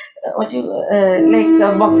 Like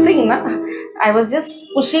boxing, na? I was just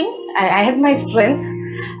pushing. I had my strength.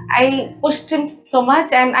 I pushed him so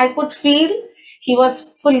much, and I could feel he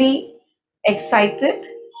was fully excited,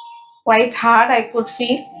 quite hard, I could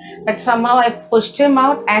feel. But somehow I pushed him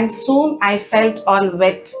out, and soon I felt all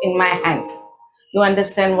wet in my hands. You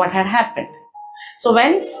understand what had happened. So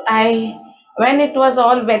when it was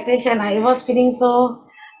all wettish and I was feeling so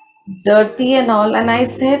dirty and all, and I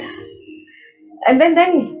said, and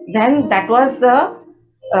then that was the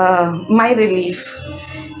my relief.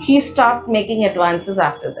 He stopped making advances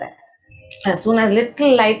after that. As soon as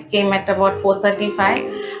little light came at about 4:35,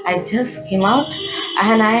 I just came out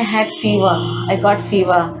and I had fever. I got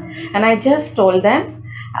fever, and I just told them,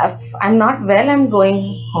 I'm not well, I'm going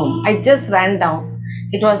home. I just ran down.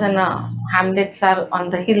 It was in hamlets are on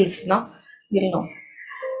the hills, no? You'll know.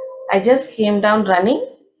 I just came down running.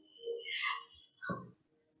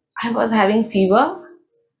 I was having fever,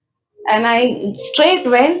 and I straight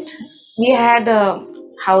went. We had a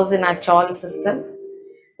house in our chawl system.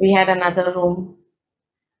 We had another room,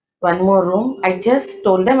 one more room. I just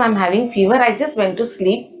told them I'm having fever. I just went to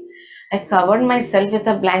sleep. I covered myself with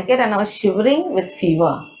a blanket and I was shivering with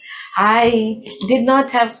fever. I did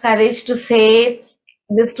not have courage to say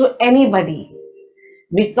this to anybody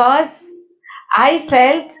because I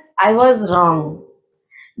felt I was wrong.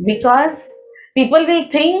 Because people will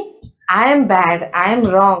think I am bad, I am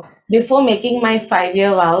wrong. Before making my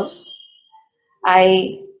 5-year vows,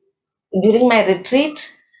 during my retreat,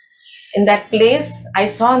 in that place, I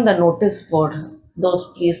saw on the notice board,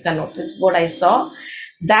 those please ka notice board, I saw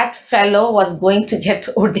that fellow was going to get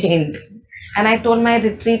ordained. And I told my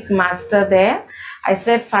retreat master there, I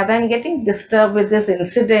said, Father, I'm getting disturbed with this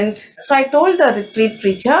incident. So I told the retreat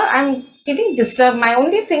preacher, I'm feeling disturbed. My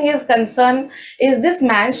only thing is concern is this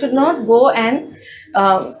man should not go and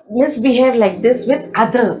misbehave like this with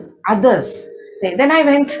others. Say, then I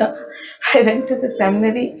went to the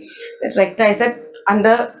seminary, the rector. I said,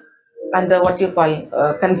 under what you call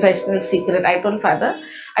confessional secret, I told Father,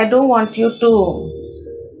 I don't want you to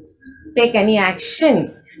take any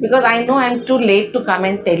action because I know I'm too late to come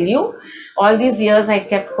and tell you, All these years I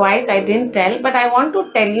kept quiet, I didn't tell, but I want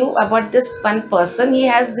to tell you about this one person. He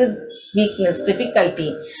has this weakness,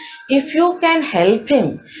 difficulty. If you can help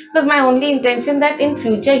him, because my only intention that in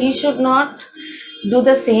future he should not do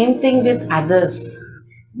the same thing with others.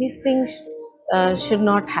 These things should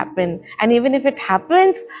not happen. And even if it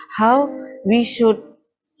happens, how we should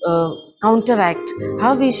uh, counteract,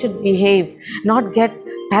 how we should behave, not get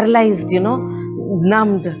paralyzed,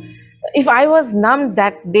 numbed. If I was numbed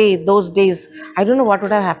that day, those days, I don't know what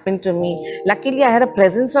would have happened to me. Luckily, I had a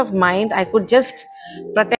presence of mind. I could just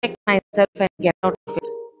protect myself and get out of it.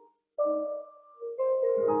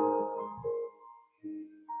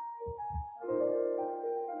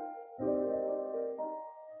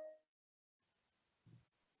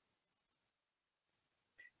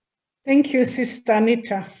 Thank you, Sister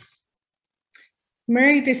Anita.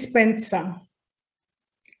 Mary Dispenza,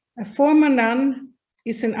 a former nun,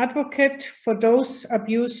 is an advocate for those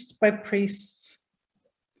abused by priests.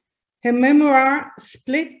 Her memoir,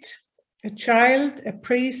 Split, a child, a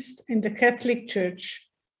priest, and the Catholic Church,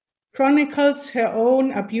 chronicles her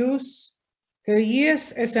own abuse, her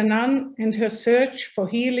years as a nun, and her search for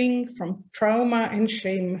healing from trauma and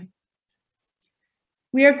shame.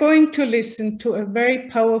 We are going to listen to a very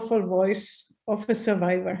powerful voice of a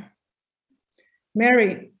survivor.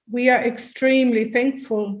 Mary, we are extremely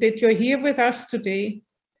thankful that you're here with us today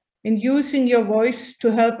and using your voice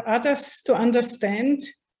to help others to understand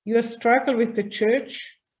your struggle with the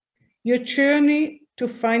Church, your journey to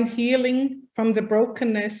find healing from the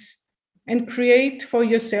brokenness and create for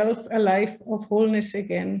yourself a life of wholeness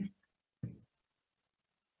again.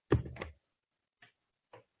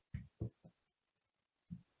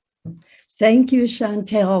 Thank you,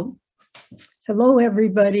 Chantel. Hello,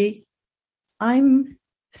 everybody. I'm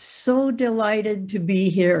so delighted to be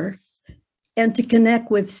here and to connect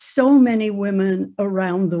with so many women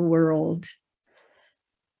around the world.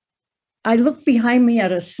 I look behind me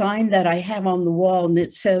at a sign that I have on the wall, and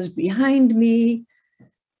it says, "Behind me,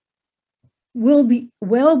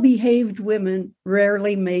 well-behaved women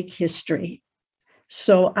rarely make history."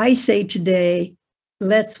 So I say today,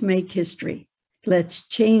 let's make history. Let's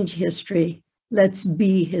change history. Let's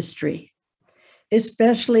be history,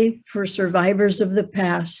 especially for survivors of the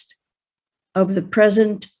past, of the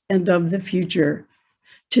present, and of the future.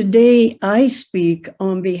 Today, I speak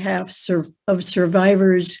on behalf of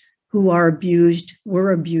survivors who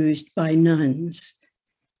were abused by nuns,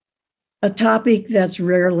 a topic that's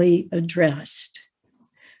rarely addressed.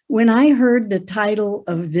 When I heard the title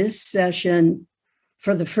of this session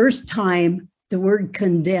for the first time, the word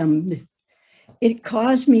condemned, it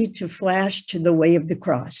caused me to flash to the Way of the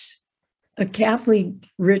Cross, a Catholic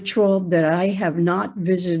ritual that I have not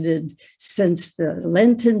visited since the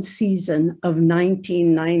Lenten season of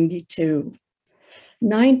 1992.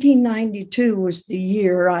 1992 was the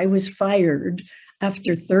year I was fired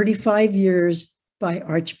after 35 years by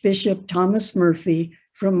Archbishop Thomas Murphy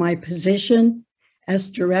from my position as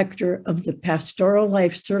director of the Pastoral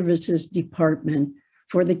Life Services Department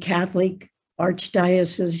for the Catholic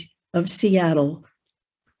Archdiocese of Seattle.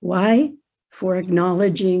 Why? For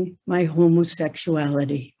acknowledging my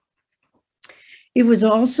homosexuality. It was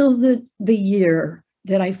also the year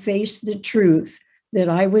that I faced the truth that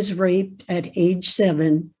I was raped at age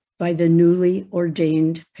 7 by the newly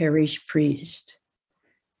ordained parish priest.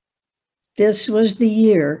 This was the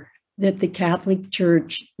year that the Catholic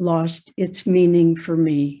Church lost its meaning for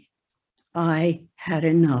me. I had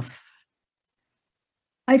enough.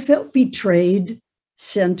 I felt betrayed,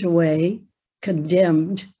 sent away,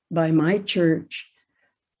 condemned by my church,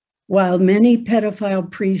 while many pedophile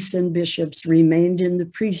priests and bishops remained in the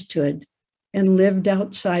priesthood and lived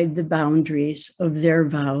outside the boundaries of their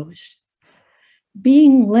vows.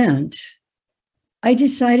 Being Lent, I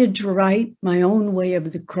decided to write my own Way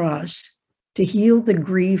of the Cross to heal the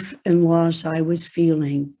grief and loss I was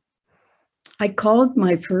feeling. I called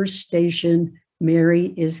my first station,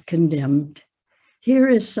 Mary is Condemned. Here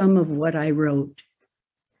is some of what I wrote.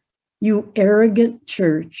 You arrogant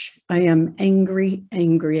church, I am angry,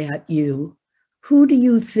 angry at you. Who do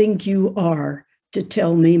you think you are to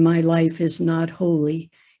tell me my life is not holy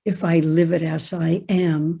if I live it as I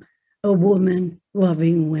am, a woman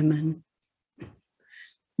loving women?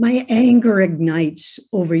 My anger ignites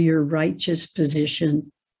over your righteous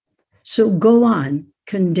position. So go on,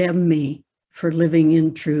 condemn me for living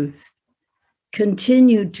in truth.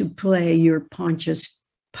 Continue to play your Pontius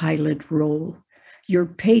Pilate role. Your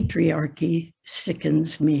patriarchy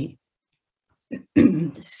sickens me.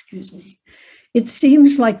 Excuse me. It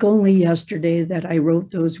seems like only yesterday that I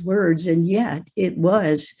wrote those words, and yet it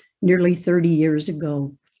was nearly 30 years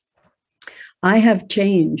ago. I have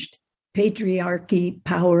changed, patriarchy,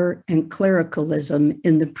 power, and clericalism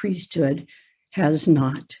in the priesthood has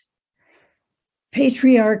not.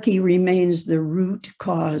 Patriarchy remains the root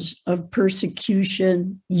cause of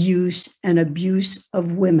persecution, use, and abuse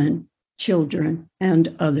of women, children,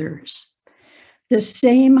 and others. The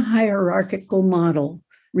same hierarchical model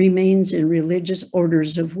remains in religious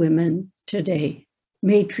orders of women today,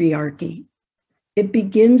 matriarchy. It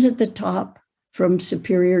begins at the top from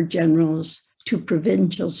superior generals to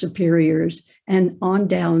provincial superiors and on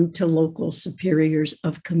down to local superiors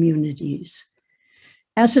of communities.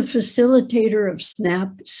 As a facilitator of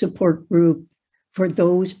SNAP support group for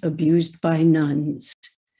those abused by nuns,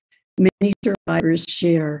 many survivors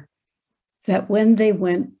share that when they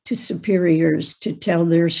went to superiors to tell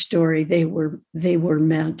their story, they were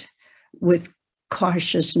met with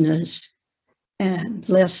cautiousness and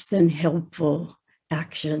less than helpful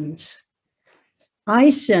actions. I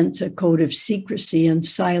sense a code of secrecy and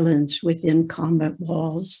silence within convent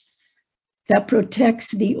walls that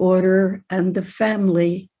protects the order and the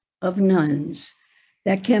family of nuns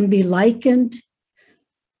that can be likened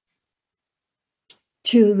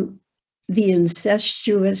to the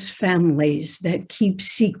incestuous families that keep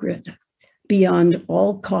secret beyond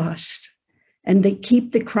all costs, and they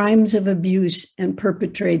keep the crimes of abuse and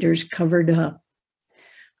perpetrators covered up.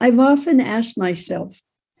 I've often asked myself,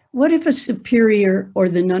 what if a superior or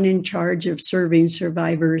the nun in charge of serving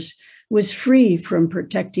survivors was free from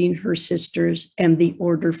protecting her sisters and the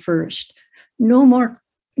order first? No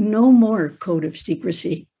more code of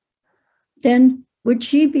secrecy. Then would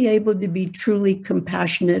she be able to be truly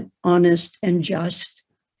compassionate, honest, and just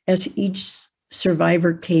as each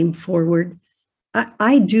survivor came forward?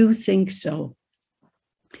 I do think so.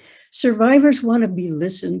 Survivors want to be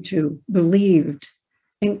listened to, believed,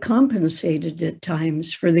 and compensated at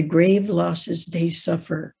times for the grave losses they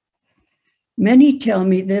suffer. Many tell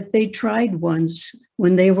me that they tried once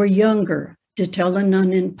when they were younger to tell a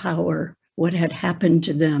nun in power what had happened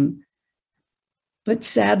to them. But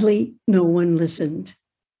sadly, no one listened.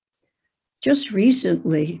 Just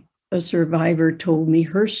recently, a survivor told me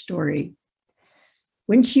her story.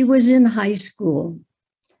 When she was in high school,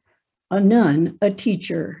 a nun, a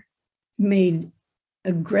teacher, made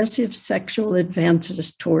aggressive sexual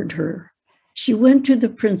advances toward her. She went to the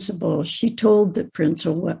principal. She told the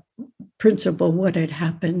principal what had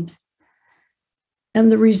happened.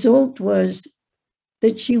 And the result was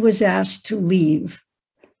that she was asked to leave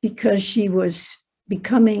because she was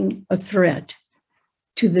becoming a threat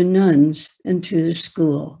to the nuns and to the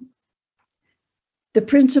school. The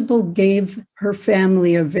principal gave her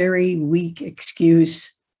family a very weak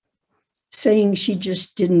excuse, saying she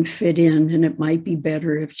just didn't fit in and it might be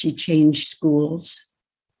better if she changed schools.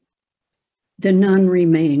 The nun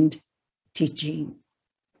remained teaching.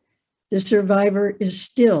 The survivor is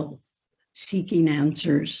still seeking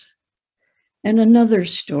answers. And another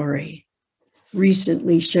story,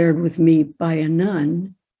 recently shared with me by a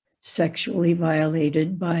nun, sexually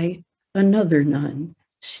violated by another nun,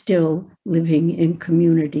 still living in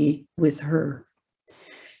community with her.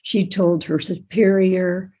 She told her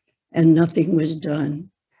superior, and nothing was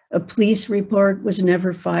done. A police report was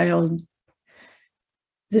never filed.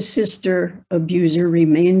 The sister abuser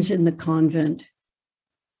remains in the convent.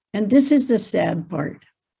 And this is the sad part.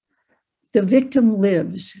 The victim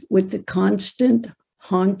lives with the constant,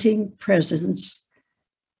 haunting presence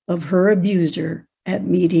of her abuser at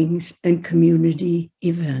meetings and community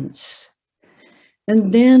events.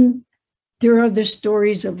 And then there are the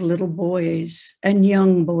stories of little boys and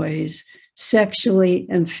young boys sexually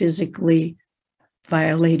and physically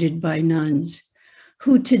violated by nuns,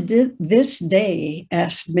 who to this day,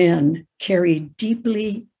 as men, carry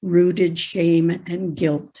deeply rooted shame and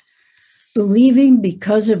guilt, believing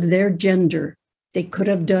because of their gender, they could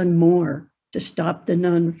have done more to stop the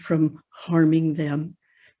nun from harming them.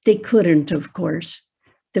 They couldn't, of course.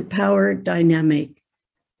 The power dynamic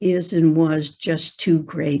is and was just too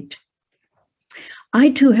great. I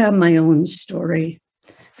too have my own story.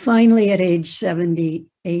 Finally, at age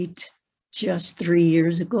 78, just 3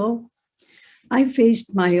 years ago, I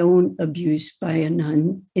faced my own abuse by a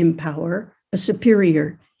nun in power, a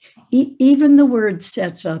superior. Even the word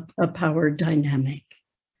sets up a power dynamic.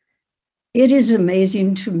 It is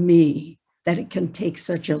amazing to me that it can take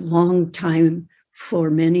such a long time for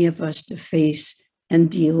many of us to face and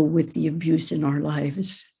deal with the abuse in our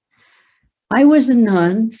lives. I was a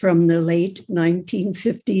nun from the late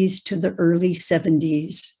 1950s to the early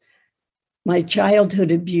 70s. My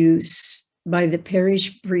childhood abuse by the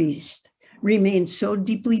parish priest remained so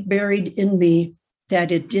deeply buried in me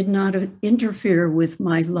that it did not interfere with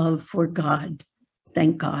my love for God,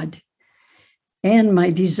 thank God. and my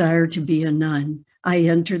desire to be a nun, I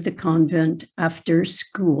entered the convent after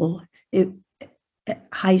school,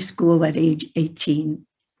 high school at age 18.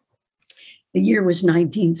 The year was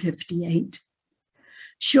 1958.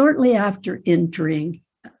 Shortly after entering,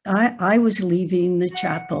 I was leaving the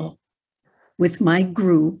chapel with my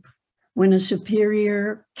group when a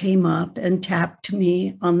superior came up and tapped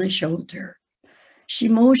me on the shoulder. She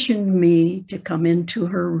motioned me to come into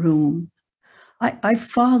her room. I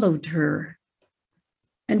followed her,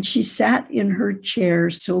 and she sat in her chair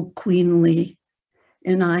so queenly,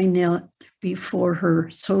 and I knelt before her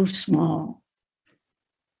so small.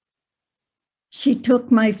 She took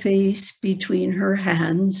my face between her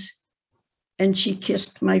hands, and she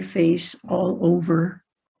kissed my face all over.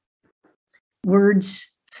 Words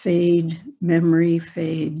fade, memory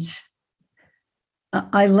fades.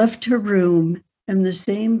 I left her room, and the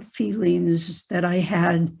same feelings that I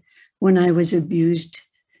had when I was abused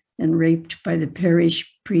and raped by the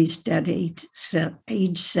parish priest at age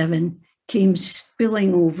 7 came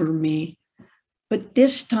spilling over me. But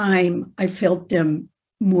this time I felt them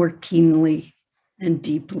more keenly and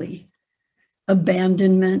deeply.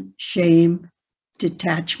 Abandonment, shame,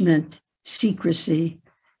 detachment, secrecy,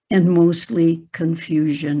 and mostly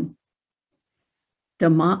confusion.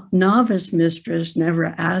 The novice mistress never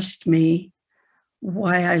asked me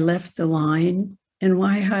why I left the line and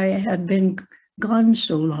why I had been gone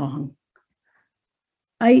so long.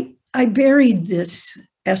 I buried this,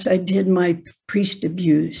 as I did my priest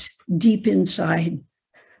abuse, deep inside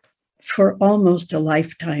for almost a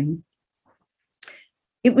lifetime.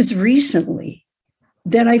 It was recently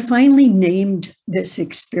that I finally named this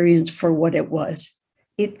experience for what it was.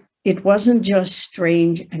 It wasn't just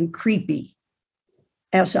strange and creepy,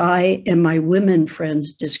 as I and my women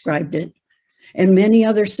friends described it, and many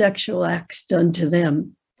other sexual acts done to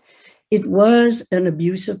them. It was an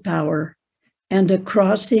abuse of power and a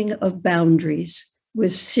crossing of boundaries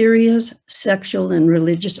with serious sexual and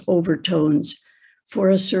religious overtones for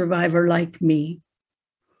a survivor like me.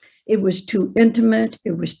 It was too intimate,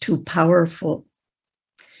 it was too powerful.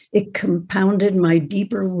 It compounded my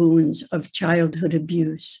deeper wounds of childhood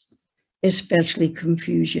abuse, especially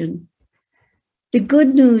confusion. The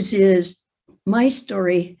good news is my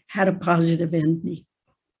story had a positive ending.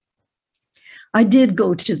 I did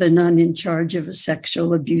go to the nun in charge of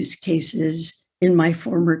sexual abuse cases in my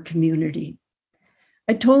former community.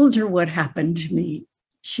 I told her what happened to me.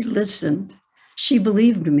 She listened. She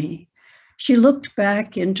believed me. She looked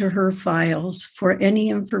back into her files for any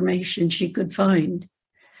information she could find.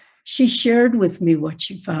 She shared with me what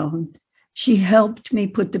she found. She helped me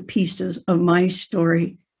put the pieces of my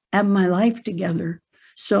story and my life together,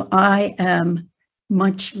 so I am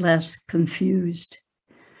much less confused.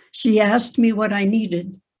 She asked me what I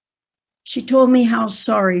needed. She told me how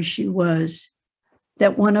sorry she was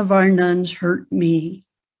that one of our nuns hurt me.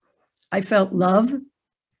 I felt love.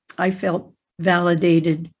 I felt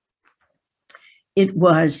validated. It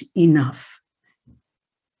was enough.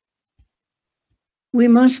 We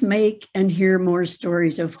must make and hear more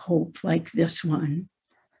stories of hope like this one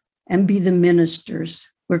and be the ministers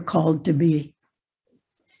we're called to be.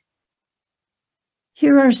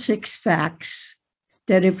 Here are 6 facts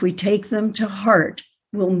that, if we take them to heart,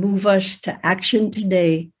 will move us to action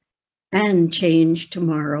today and change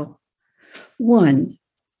tomorrow. 1,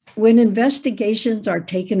 when investigations are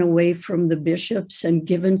taken away from the bishops and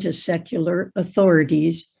given to secular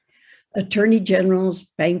authorities, attorney generals,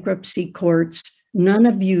 bankruptcy courts, nun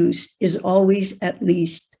abuse is always at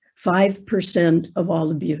least 5% of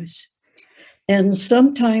all abuse, and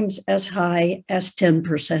sometimes as high as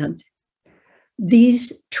 10%.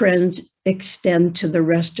 These trends extend to the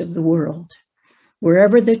rest of the world,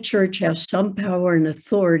 wherever the church has some power and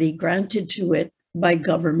authority granted to it by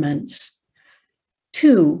governments.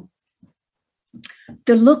 2,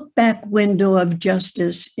 the look-back window of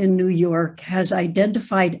justice in New York has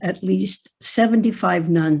identified at least 75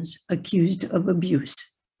 nuns accused of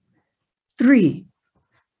abuse. 3,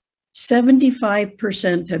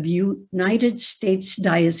 75% of United States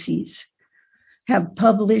dioceses have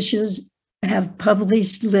published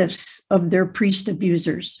lists of their priest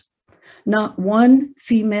abusers. Not one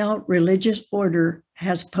female religious order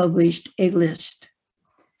has published a list.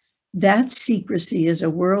 That secrecy is a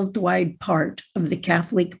worldwide part of the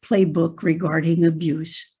Catholic playbook regarding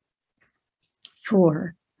abuse.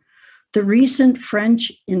 4, the recent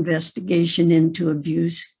French investigation into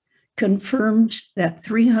abuse confirms that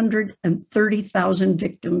 330,000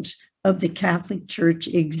 victims of the Catholic Church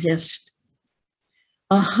exist.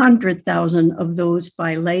 100,000 of those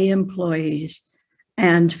by lay employees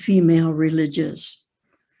and female religious.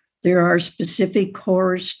 There are specific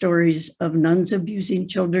horror stories of nuns abusing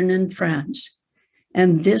children in France,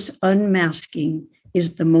 and this unmasking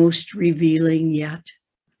is the most revealing yet.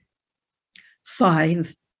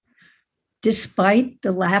 5, despite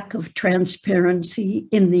the lack of transparency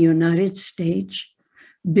in the United States,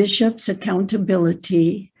 Bishop's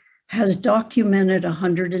Accountability has documented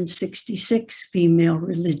 166 female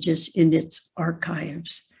religious in its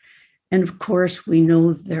archives. And of course, we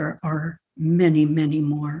know there are many, many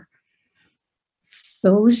more.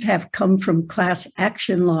 Those have come from class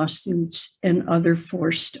action lawsuits and other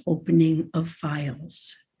forced opening of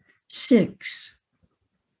files. 6,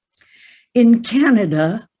 in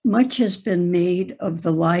Canada, much has been made of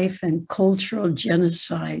the life and cultural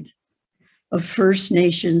genocide of First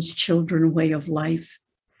Nations children way of life,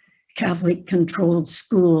 Catholic-controlled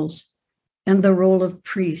schools, and the role of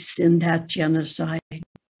priests in that genocide.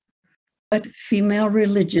 But female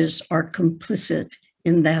religious are complicit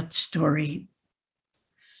in that story.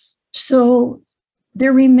 So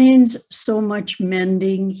there remains so much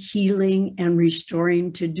mending, healing, and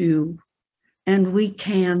restoring to do, and we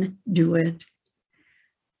can do it.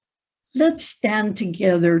 Let's stand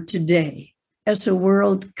together today as a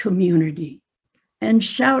world community and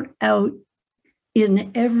shout out in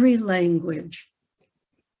every language,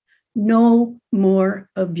 no more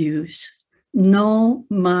abuse, no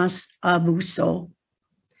más abuso.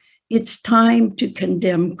 It's time to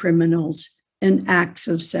condemn criminals and acts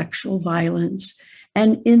of sexual violence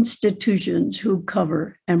and institutions who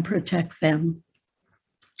cover and protect them.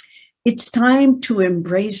 It's time to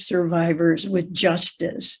embrace survivors with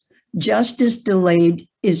justice. Justice delayed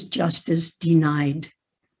is justice denied.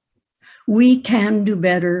 We can do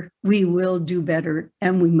better, we will do better,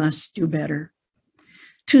 and we must do better.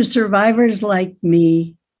 To survivors like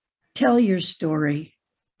me, tell your story.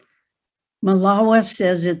 Malawi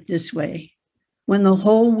says it this way: when the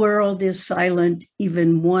whole world is silent,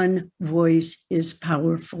 even one voice is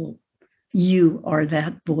powerful. You are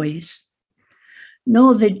that voice.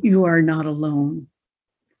 Know that you are not alone.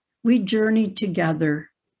 We journey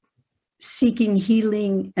together, seeking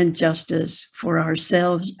healing and justice for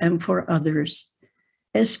ourselves and for others,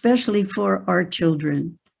 especially for our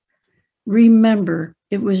children. Remember,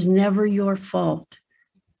 it was never your fault.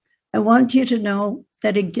 I want you to know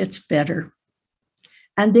that it gets better.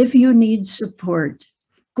 And if you need support,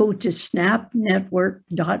 go to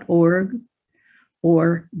snapnetwork.org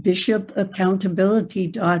or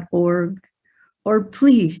bishopaccountability.org, or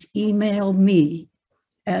please email me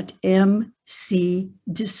at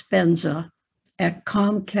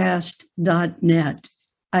mcdispenza@comcast.net.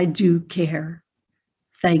 I do care.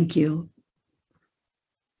 Thank you.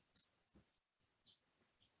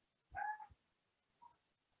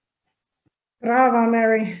 Brava,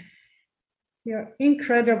 Mary. You're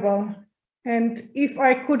incredible. And if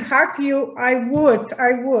I could hug you, I would,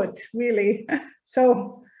 really.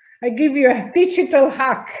 So I give you a digital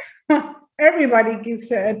hug. Everybody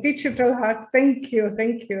gives you a digital hug. Thank you,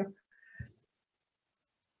 thank you.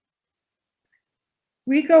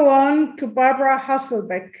 We go on to Barbara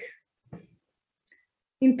Hasselbeck.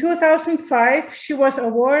 In 2005, she was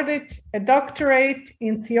awarded a doctorate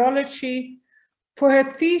in theology for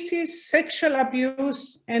her thesis, Sexual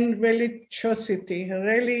Abuse and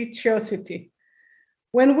Religiosity.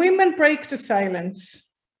 When Women Break the Silence.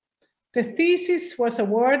 The thesis was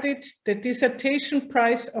awarded the Dissertation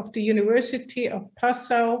Prize of the University of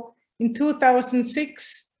Passau in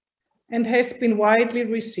 2006 and has been widely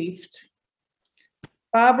received.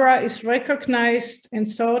 Barbara is recognized and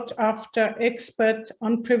sought after expert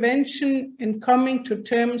on prevention and coming to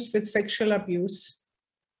terms with sexual abuse.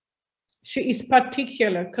 She is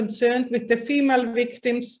particularly concerned with the female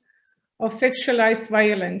victims of sexualized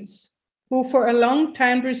violence, who for a long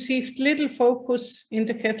time received little focus in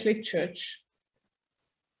the Catholic Church.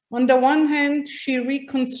 On the one hand, she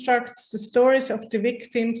reconstructs the stories of the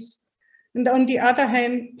victims, and on the other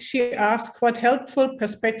hand, she asks what helpful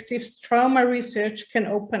perspectives trauma research can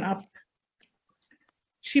open up.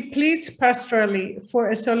 She pleads pastorally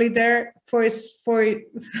for a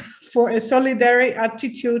solidary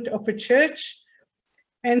attitude of a church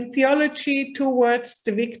and theology towards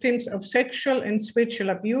the victims of sexual and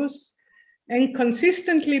spiritual abuse, and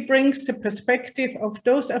consistently brings the perspective of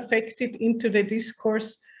those affected into the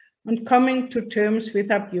discourse on coming to terms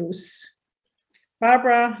with abuse.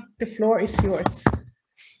 Barbara, the floor is yours.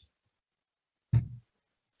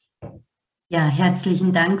 Ja,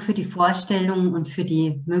 herzlichen Dank für die Vorstellung und für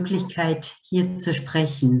die Möglichkeit, hier zu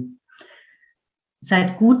sprechen.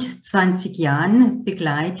 Seit gut 20 Jahren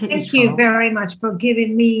begleite ich Thank you very much for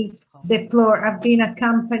giving me the floor. I've been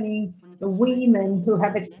accompanying women who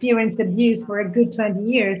have experienced abuse for a good 20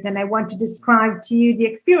 years, and I want to describe to you the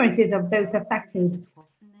experiences of those affected.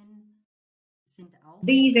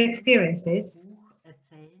 These experiences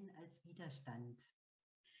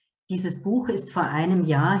Dieses Buch ist vor einem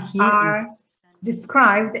Jahr hier are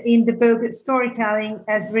described in the book Storytelling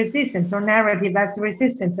as Resistance, or Narrative as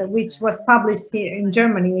Resistance, which was published here in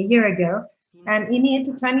Germany a year ago. And in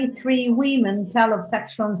it, 23 women tell of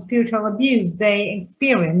sexual and spiritual abuse they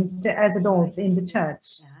experienced as adults in the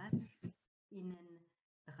church.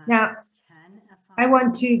 Now, I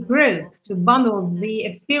want to group, to bundle the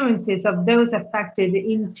experiences of those affected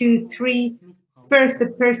into three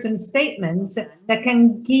first-person statements that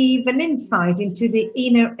can give an insight into the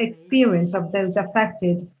inner experience of those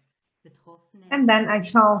affected. And then I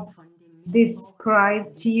shall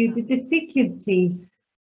describe to you the difficulties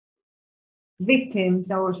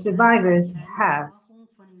victims or survivors have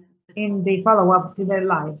in the follow-up to their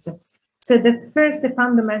lives. So the first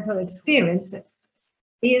fundamental experience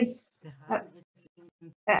is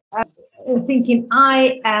thinking,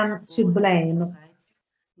 I am to blame.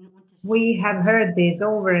 We have heard this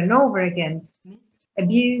over and over again.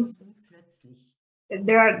 Abuse,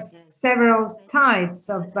 there are several types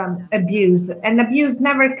of abuse, and abuse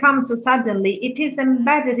never comes suddenly. It is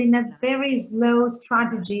embedded in a very slow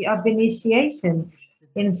strategy of initiation,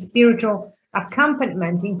 in spiritual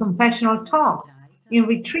accompaniment, in confessional talks, in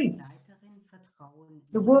retreats.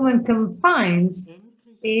 The woman confides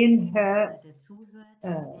in her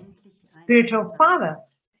spiritual father.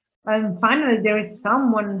 And finally, there is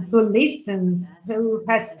someone who listens, who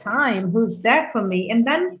has time, who's there for me. And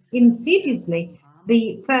then insidiously,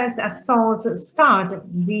 the first assaults start.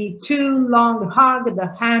 The too long hug,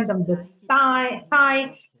 the hand on the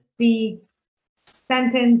thigh, the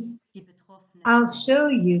sentence, I'll show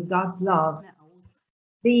you God's love.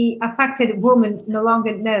 The affected woman no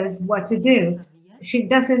longer knows what to do. She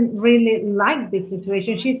doesn't really like this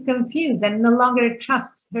situation. She's confused and no longer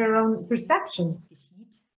trusts her own perception.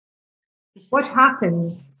 What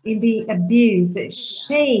happens in the abuse? It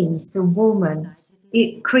shames the woman.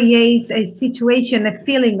 It creates a situation, a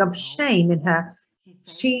feeling of shame in her.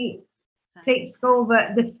 She takes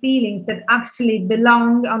over the feelings that actually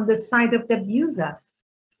belong on the side of the abuser.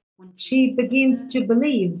 She begins to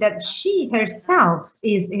believe that she herself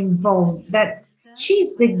is involved, that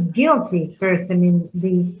she's the guilty person in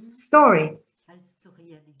the story.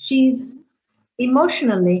 She's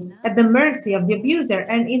emotionally at the mercy of the abuser.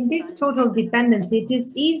 And in this total dependency, it is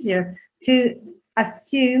easier to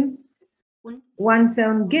assume one's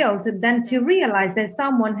own guilt than to realize that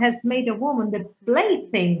someone has made a woman the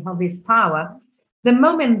plaything of his power. The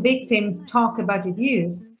moment victims talk about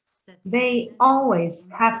abuse, they always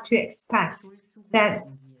have to expect that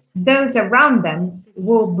those around them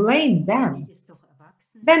will blame them.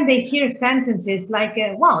 Then they hear sentences like,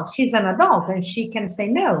 well, she's an adult and she can say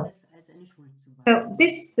no. So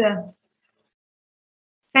this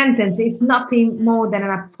sentence is nothing more than an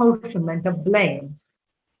apportionment of blame.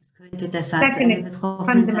 Second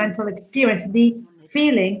fundamental experience, the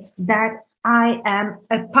feeling that I am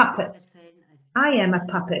a puppet. I am a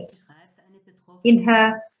puppet. In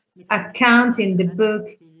her account in the book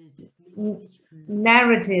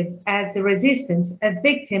Narrative as a Resistance, a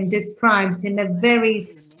victim describes in a very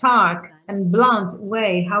stark and blunt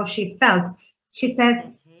way how she felt. She says,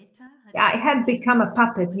 I had become a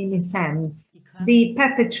puppet in his hands. The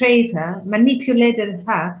perpetrator manipulated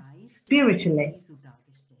her spiritually,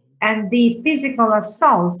 and the physical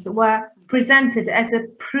assaults were presented as a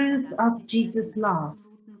proof of Jesus' love.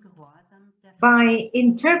 By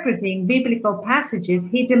interpreting biblical passages,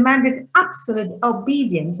 he demanded absolute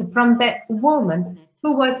obedience from that woman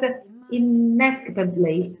who was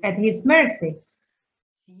inescapably at his mercy.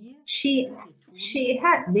 She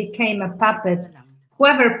had become a puppet.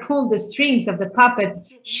 Whoever pulled the strings of the puppet,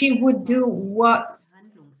 she would do what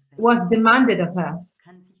was demanded of her.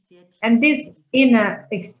 And this inner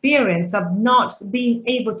experience of not being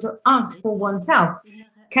able to act for oneself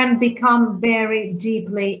can become very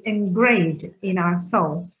deeply engraved in our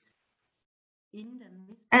soul.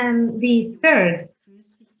 And the third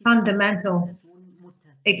fundamental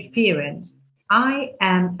experience, I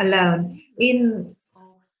am alone. In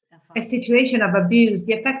a situation of abuse,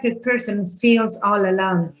 the affected person feels all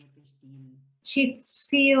alone. She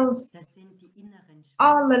feels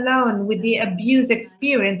all alone with the abuse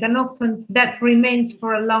experience, and often that remains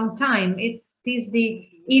for a long time. It is the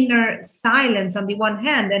inner silence on the one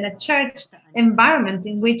hand, and a church environment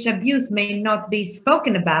in which abuse may not be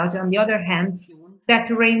spoken about, on the other hand, that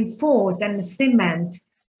reinforce and cement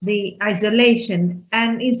the isolation.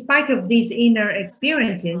 And in spite of these inner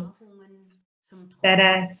experiences,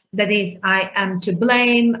 That is, I am to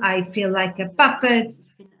blame, I feel like a puppet,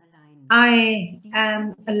 I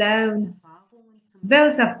am alone.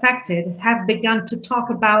 Those affected have begun to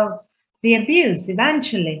talk about the abuse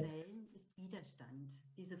eventually.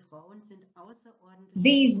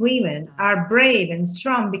 These women are brave and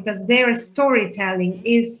strong because their storytelling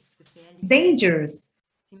is dangerous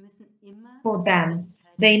for them.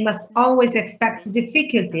 They must always expect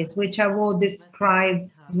difficulties, which I will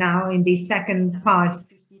describe now in the second part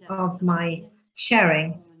of my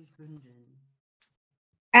sharing.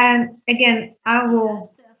 And again, I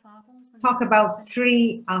will talk about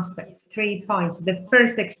three aspects, 3 points. The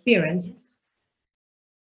first experience,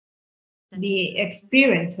 the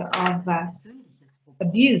experience of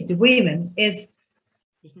abused women, is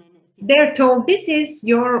they're told this is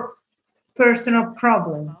your personal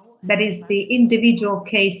problem. That is the individual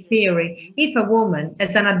case theory. If a woman,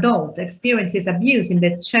 as an adult, experiences abuse in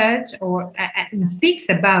the church or speaks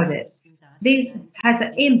about it, this has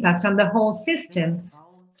an impact on the whole system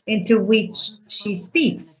into which she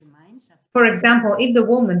speaks. For example, if the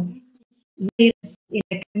woman lives in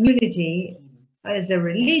a community as a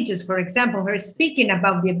religious, for example, her speaking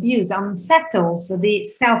about the abuse unsettles the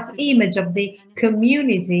self-image of the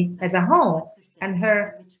community as a whole and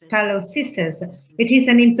her fellow sisters. It is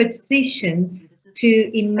an imposition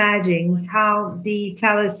to imagine how the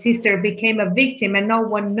fellow sister became a victim and no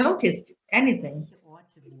one noticed anything.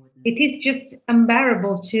 It is just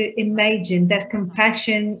unbearable to imagine that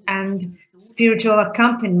compassion and spiritual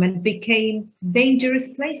accompaniment became dangerous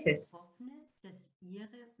places.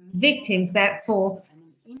 Victims, therefore,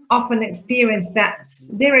 often experience that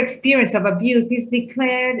their experience of abuse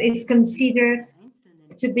is considered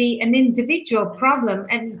to be an individual problem,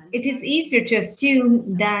 and it is easier to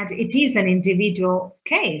assume that it is an individual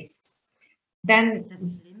case than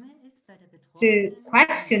to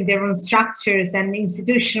question their own structures and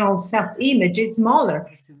institutional self-image is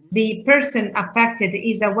smaller. The person affected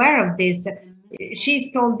is aware of this.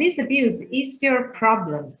 She's told this abuse is your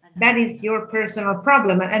problem. That is your personal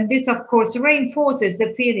problem. And this, of course, reinforces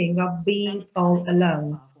the feeling of being all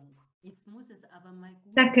alone.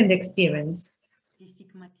 Second experience.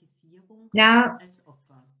 Now,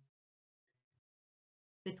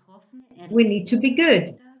 we need to be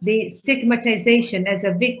good. The stigmatization as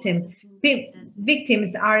a victim.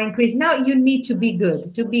 Victims are increased. Now you need to be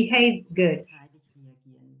good, to behave good.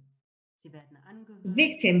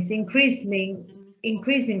 Victims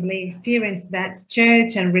increasingly experience that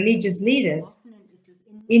church and religious leaders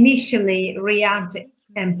initially react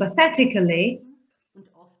empathetically,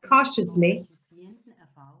 cautiously,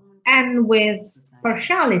 and with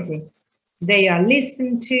partiality. They are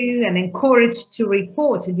listened to and encouraged to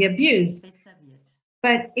report the abuse.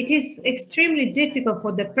 But it is extremely difficult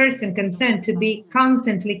for the person concerned to be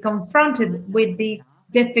constantly confronted with the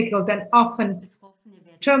difficult and often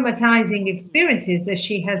traumatizing experiences that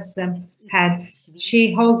she has had.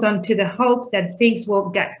 She holds on to the hope that things will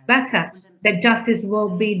get better, that justice will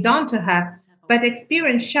be done to her. But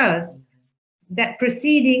experience shows that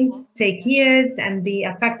proceedings take years and the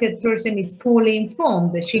affected person is poorly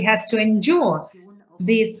informed, that she has to endure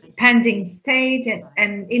this pending state,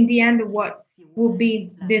 and in the end, what would be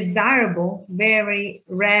desirable very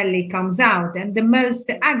rarely comes out. And the most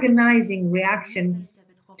agonizing reaction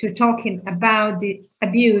to talking about the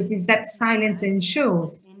abuse is that silence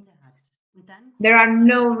ensures. There are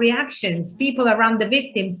no reactions. People around the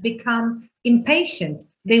victims become impatient.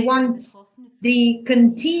 They want the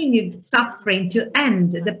continued suffering to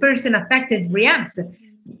end. The person affected reacts.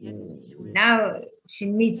 Now she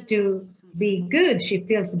needs to be good. She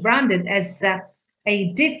feels branded as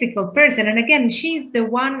a difficult person. And again, she's the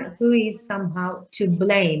one who is somehow to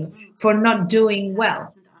blame for not doing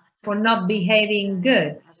well, for not behaving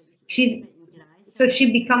good. So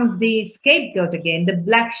she becomes the scapegoat again, the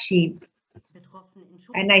black sheep.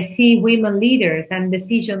 And I see women leaders and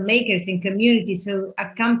decision makers in communities who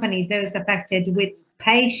accompany those affected with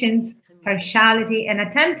patience, partiality, and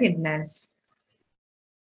attentiveness.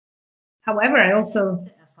 However, I also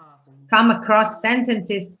come across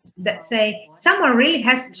sentences that say someone really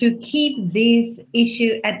has to keep this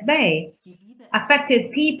issue at bay.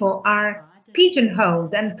 Affected people are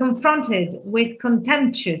pigeonholed and confronted with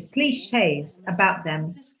contemptuous cliches about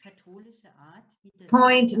them.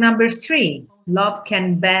 Point number 3, love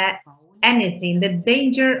can bear anything, the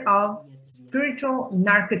danger of spiritual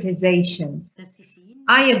narcotization.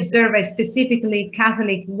 I observe a specifically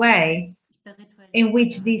Catholic way in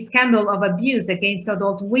which the scandal of abuse against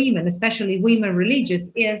adult women, especially women religious,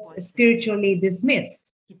 is spiritually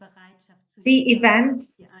dismissed. The event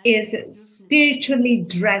is spiritually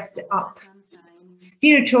dressed up.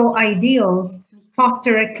 Spiritual ideals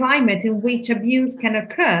foster a climate in which abuse can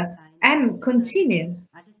occur and continue.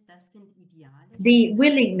 The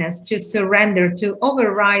willingness to surrender, to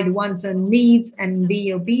override one's own needs and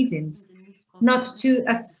be obedient, not to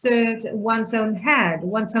assert one's own head,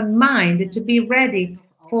 one's own mind, to be ready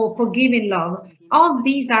for forgiving love. All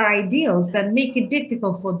these are ideals that make it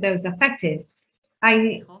difficult for those affected.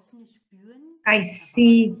 I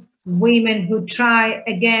see women who try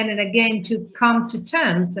again and again to come to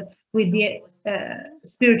terms with the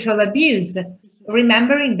spiritual abuse,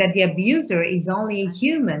 remembering that the abuser is only a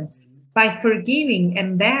human. By forgiving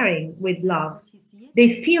and bearing with love, they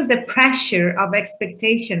feel the pressure of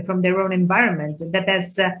expectation from their own environment, that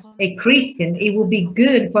as a Christian, it would be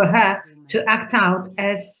good for her to act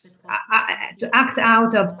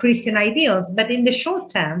out of Christian ideals. But in the short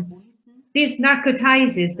term, this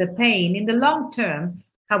narcotizes the pain. In the long term,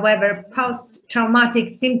 however,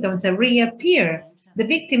 post-traumatic symptoms reappear. The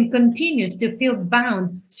victim continues to feel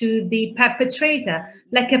bound to the perpetrator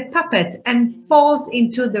like a puppet and falls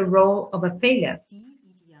into the role of a failure.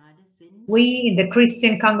 We in the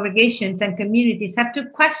Christian congregations and communities have to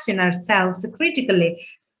question ourselves critically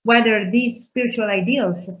whether these spiritual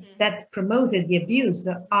ideals that promoted the abuse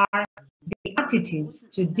are the attitudes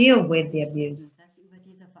to deal with the abuse.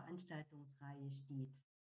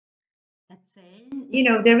 You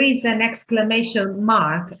know, there is an exclamation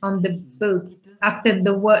mark on the book after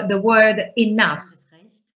the word enough.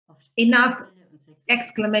 Enough,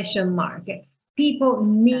 exclamation mark. People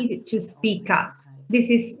need to speak up. This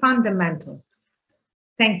is fundamental.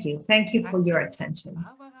 Thank you. Thank you for your attention.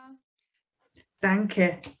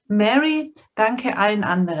 Danke, Mary. Danke allen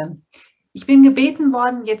anderen. Ich bin gebeten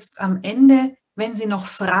worden, jetzt am Ende, wenn Sie noch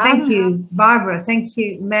Fragen Thank you, Barbara. Thank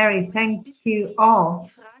you, Mary. Thank you all.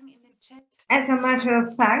 As a matter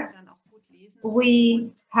of fact,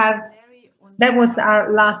 that was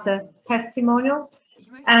our last testimonial.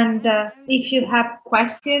 And if you have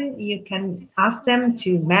questions, you can ask them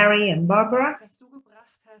to Mary and Barbara.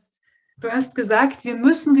 Du hast gesagt, wir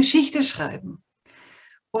müssen Geschichte schreiben.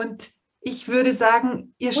 Und ich würde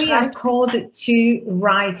sagen, ihr We are schreibt called to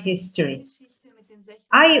write history.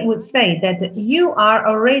 I would say that you are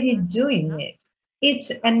already doing it.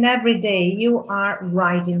 Each and every day you are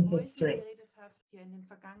writing history.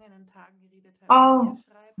 All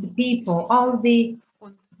the people, all the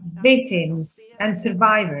victims and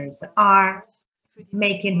survivors are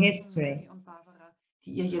making history.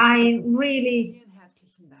 I'm really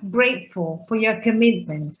grateful for your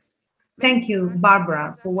commitment. Thank you,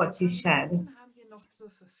 Barbara, for what you shared.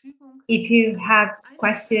 If you have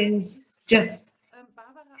questions, just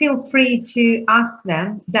feel free to ask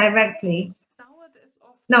them directly.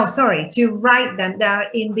 No, sorry, to write them there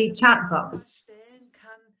in the chat box.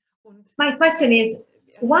 My question is,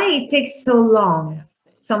 why it takes so long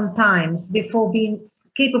sometimes before being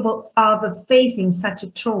capable of facing such a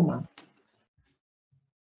trauma?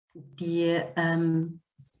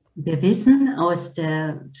 Wir wissen aus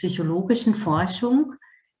der psychologischen Forschung,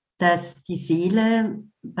 dass die Seele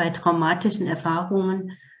bei traumatischen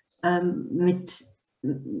Erfahrungen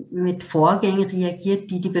mit Vorgängen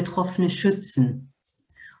reagiert, die Betroffene schützen.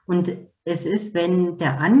 Und es ist, wenn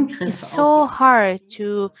der Angriff It's so hard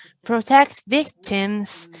to protect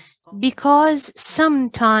victims because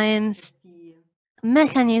sometimes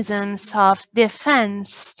mechanisms of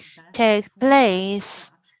defense take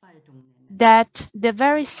place that the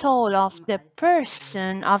very soul of the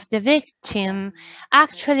person, of the victim,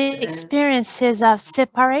 actually experiences a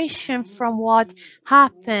separation from what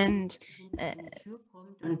happened.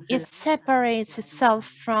 It separates itself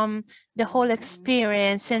from the whole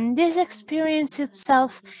experience, and this experience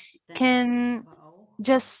itself can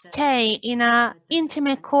just stay in an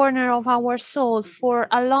intimate corner of our soul for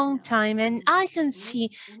a long time. And I can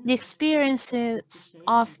see the experiences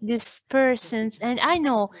of these persons, and I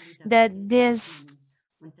know that these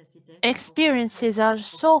experiences are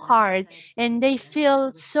so hard and they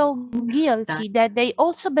feel so guilty that they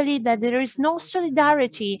also believe that there is no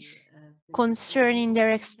solidarity concerning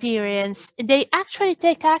their experience. They actually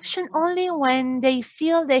take action only when they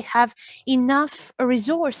feel they have enough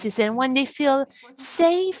resources and when they feel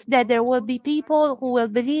safe that there will be people who will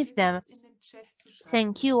believe them.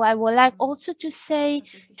 Thank you. I would like also to say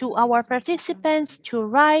to our participants to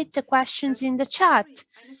write the questions in the chat.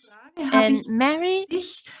 And Mary,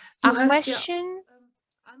 a question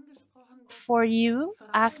for you,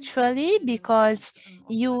 actually, because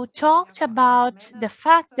you talked about the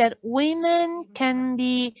fact that women can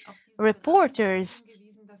be reporters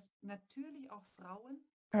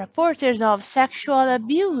of sexual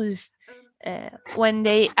abuse when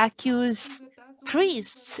they accuse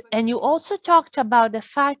priests, and you also talked about the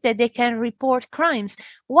fact that they can report crimes.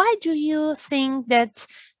 Why do you think that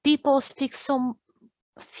people speak so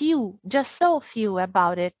few, just so few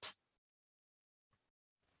about it?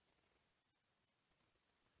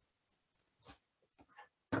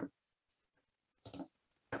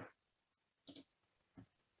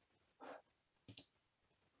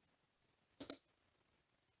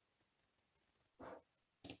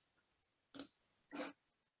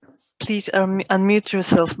 Please unmute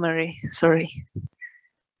yourself, Mary. Sorry.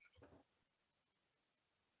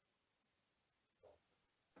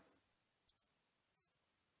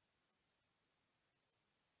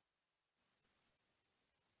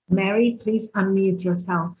 Mary, please unmute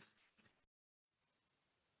yourself.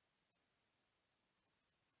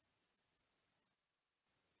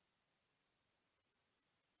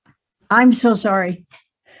 I'm so sorry.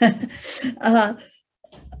 I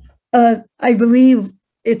believe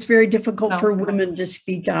it's very difficult for women to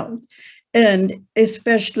speak out, and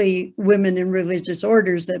especially women in religious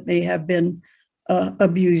orders that may have been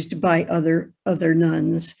abused by other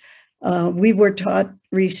nuns. We were taught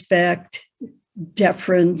respect,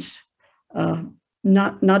 deference,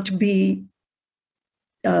 not to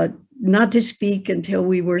speak until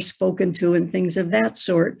we were spoken to, and things of that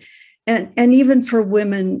sort. And even for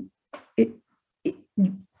women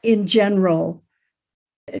in general,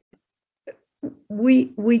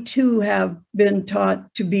 we too have been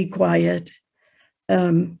taught to be quiet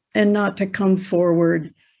and not to come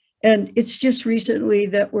forward. And it's just recently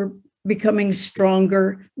that we're becoming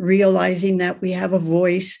stronger, realizing that we have a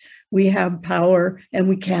voice, we have power, and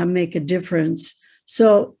we can make a difference.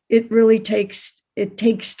 So it really takes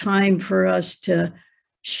time for us to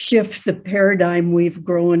shift the paradigm we've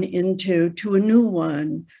grown into to a new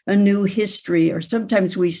one, a new history, or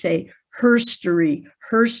sometimes we say herstory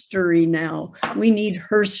now. We need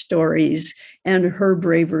her stories and her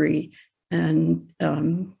bravery. And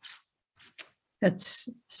that's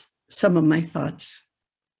some of my thoughts.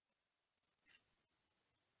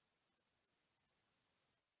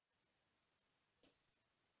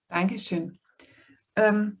 Dankeschön.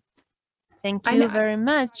 Thank you very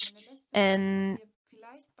much. And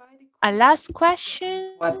a last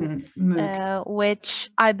question, which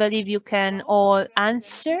I believe you can all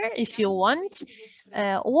answer if you want.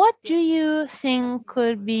 What do you think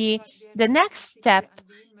could be the next step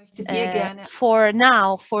for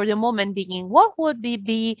now, for the moment being? What would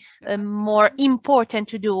be more important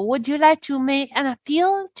to do? Would you like to make an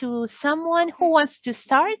appeal to someone who wants to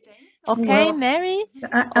start? Okay, well, Mary?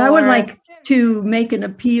 I would like to make an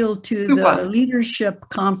appeal to the Leadership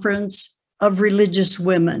Conference of Religious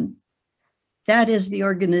Women. That is the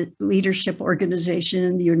leadership organization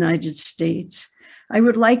in the United States. I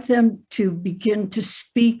would like them to begin to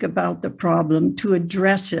speak about the problem, to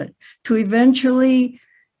address it, to eventually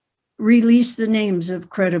release the names of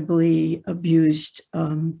credibly abused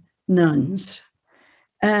nuns.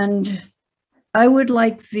 And I would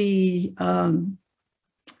like the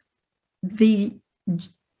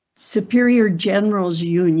Superior Generals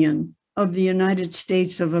Union of the United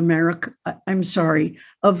States of America,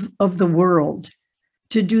 of the world,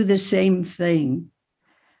 to do the same thing.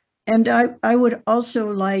 And I would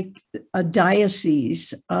also like a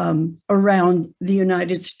diocese around the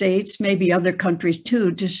United States, maybe other countries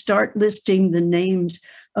too, to start listing the names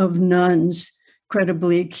of nuns,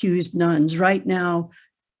 credibly accused nuns. Right now,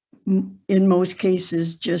 in most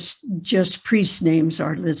cases, just priest names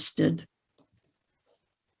are listed.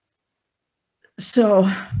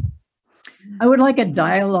 So I would like a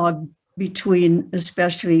dialogue between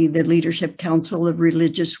especially the Leadership Council of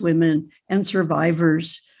Religious Women and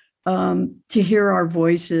survivors, to hear our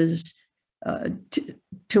voices,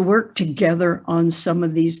 to work together on some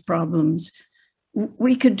of these problems.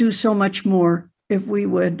 We could do so much more if we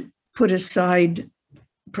would put aside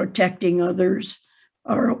protecting others,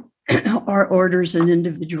 our orders and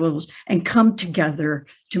individuals, and come together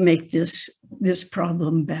to make this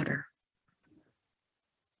problem better.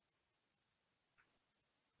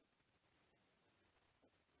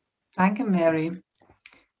 Thank you, Mary.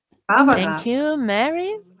 Barbara. Thank you,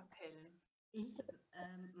 Mary.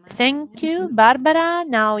 Thank you, Barbara.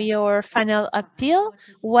 Now your final appeal.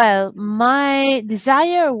 Well, my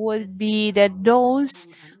desire would be that those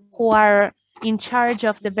who are in charge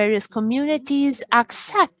of the various communities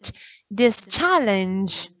accept this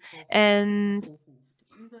challenge, and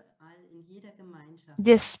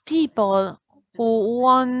these people who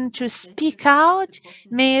want to speak out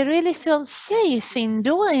may really feel safe in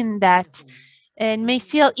doing that. and may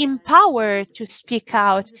feel empowered to speak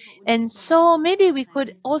out. And so maybe we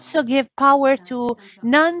could also give power to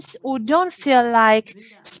nuns who don't feel like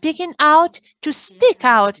speaking out to speak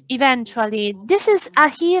out eventually. This is a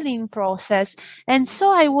healing process. And so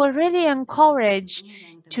I would really encourage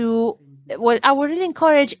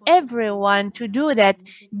everyone to do that.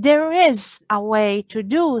 There is a way to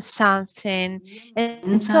do something.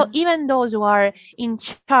 And so even those who are in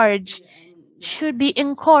charge should be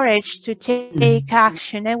encouraged to take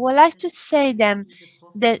action. I would like to say them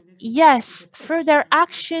that yes, through their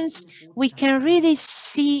actions, we can really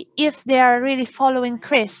see if they are really following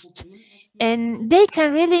Christ, and they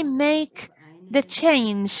can really make the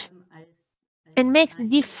change and make the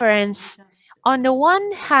difference. On the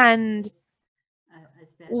one hand,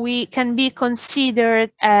 we can be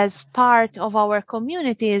considered as part of our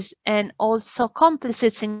communities and also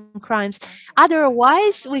complicits in crimes.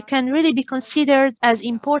 Otherwise, we can really be considered as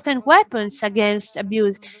important weapons against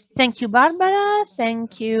abuse. Thank you, Barbara.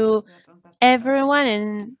 Thank you, everyone.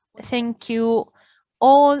 And thank you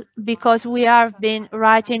all, because we have been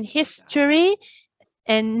writing history.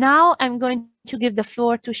 And now I'm going to give the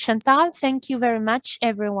floor to Chantal. Thank you very much,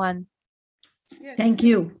 everyone. Yes. Thank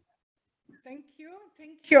you. Thank you.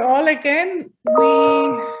 Thank you all again.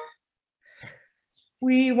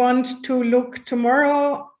 We want to look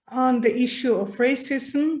tomorrow on the issue of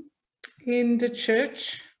racism in the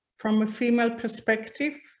church from a female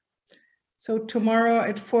perspective. So tomorrow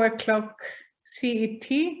at 4 o'clock CET.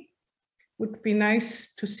 Would be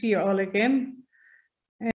nice to see you all again.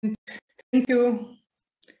 And thank you,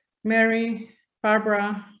 Mary,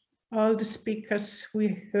 Barbara, all the speakers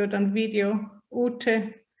we heard on video,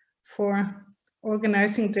 Ute, for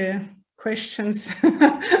organizing the questions.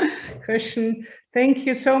 Thank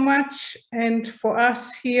you so much. And for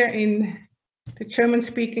us here in the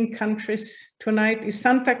German-speaking countries, tonight is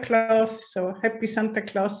Santa Claus, so happy Santa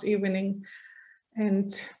Claus evening,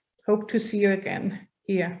 and hope to see you again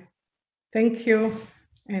here. Thank you.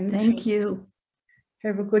 And thank you.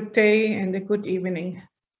 Have a good day and a good evening.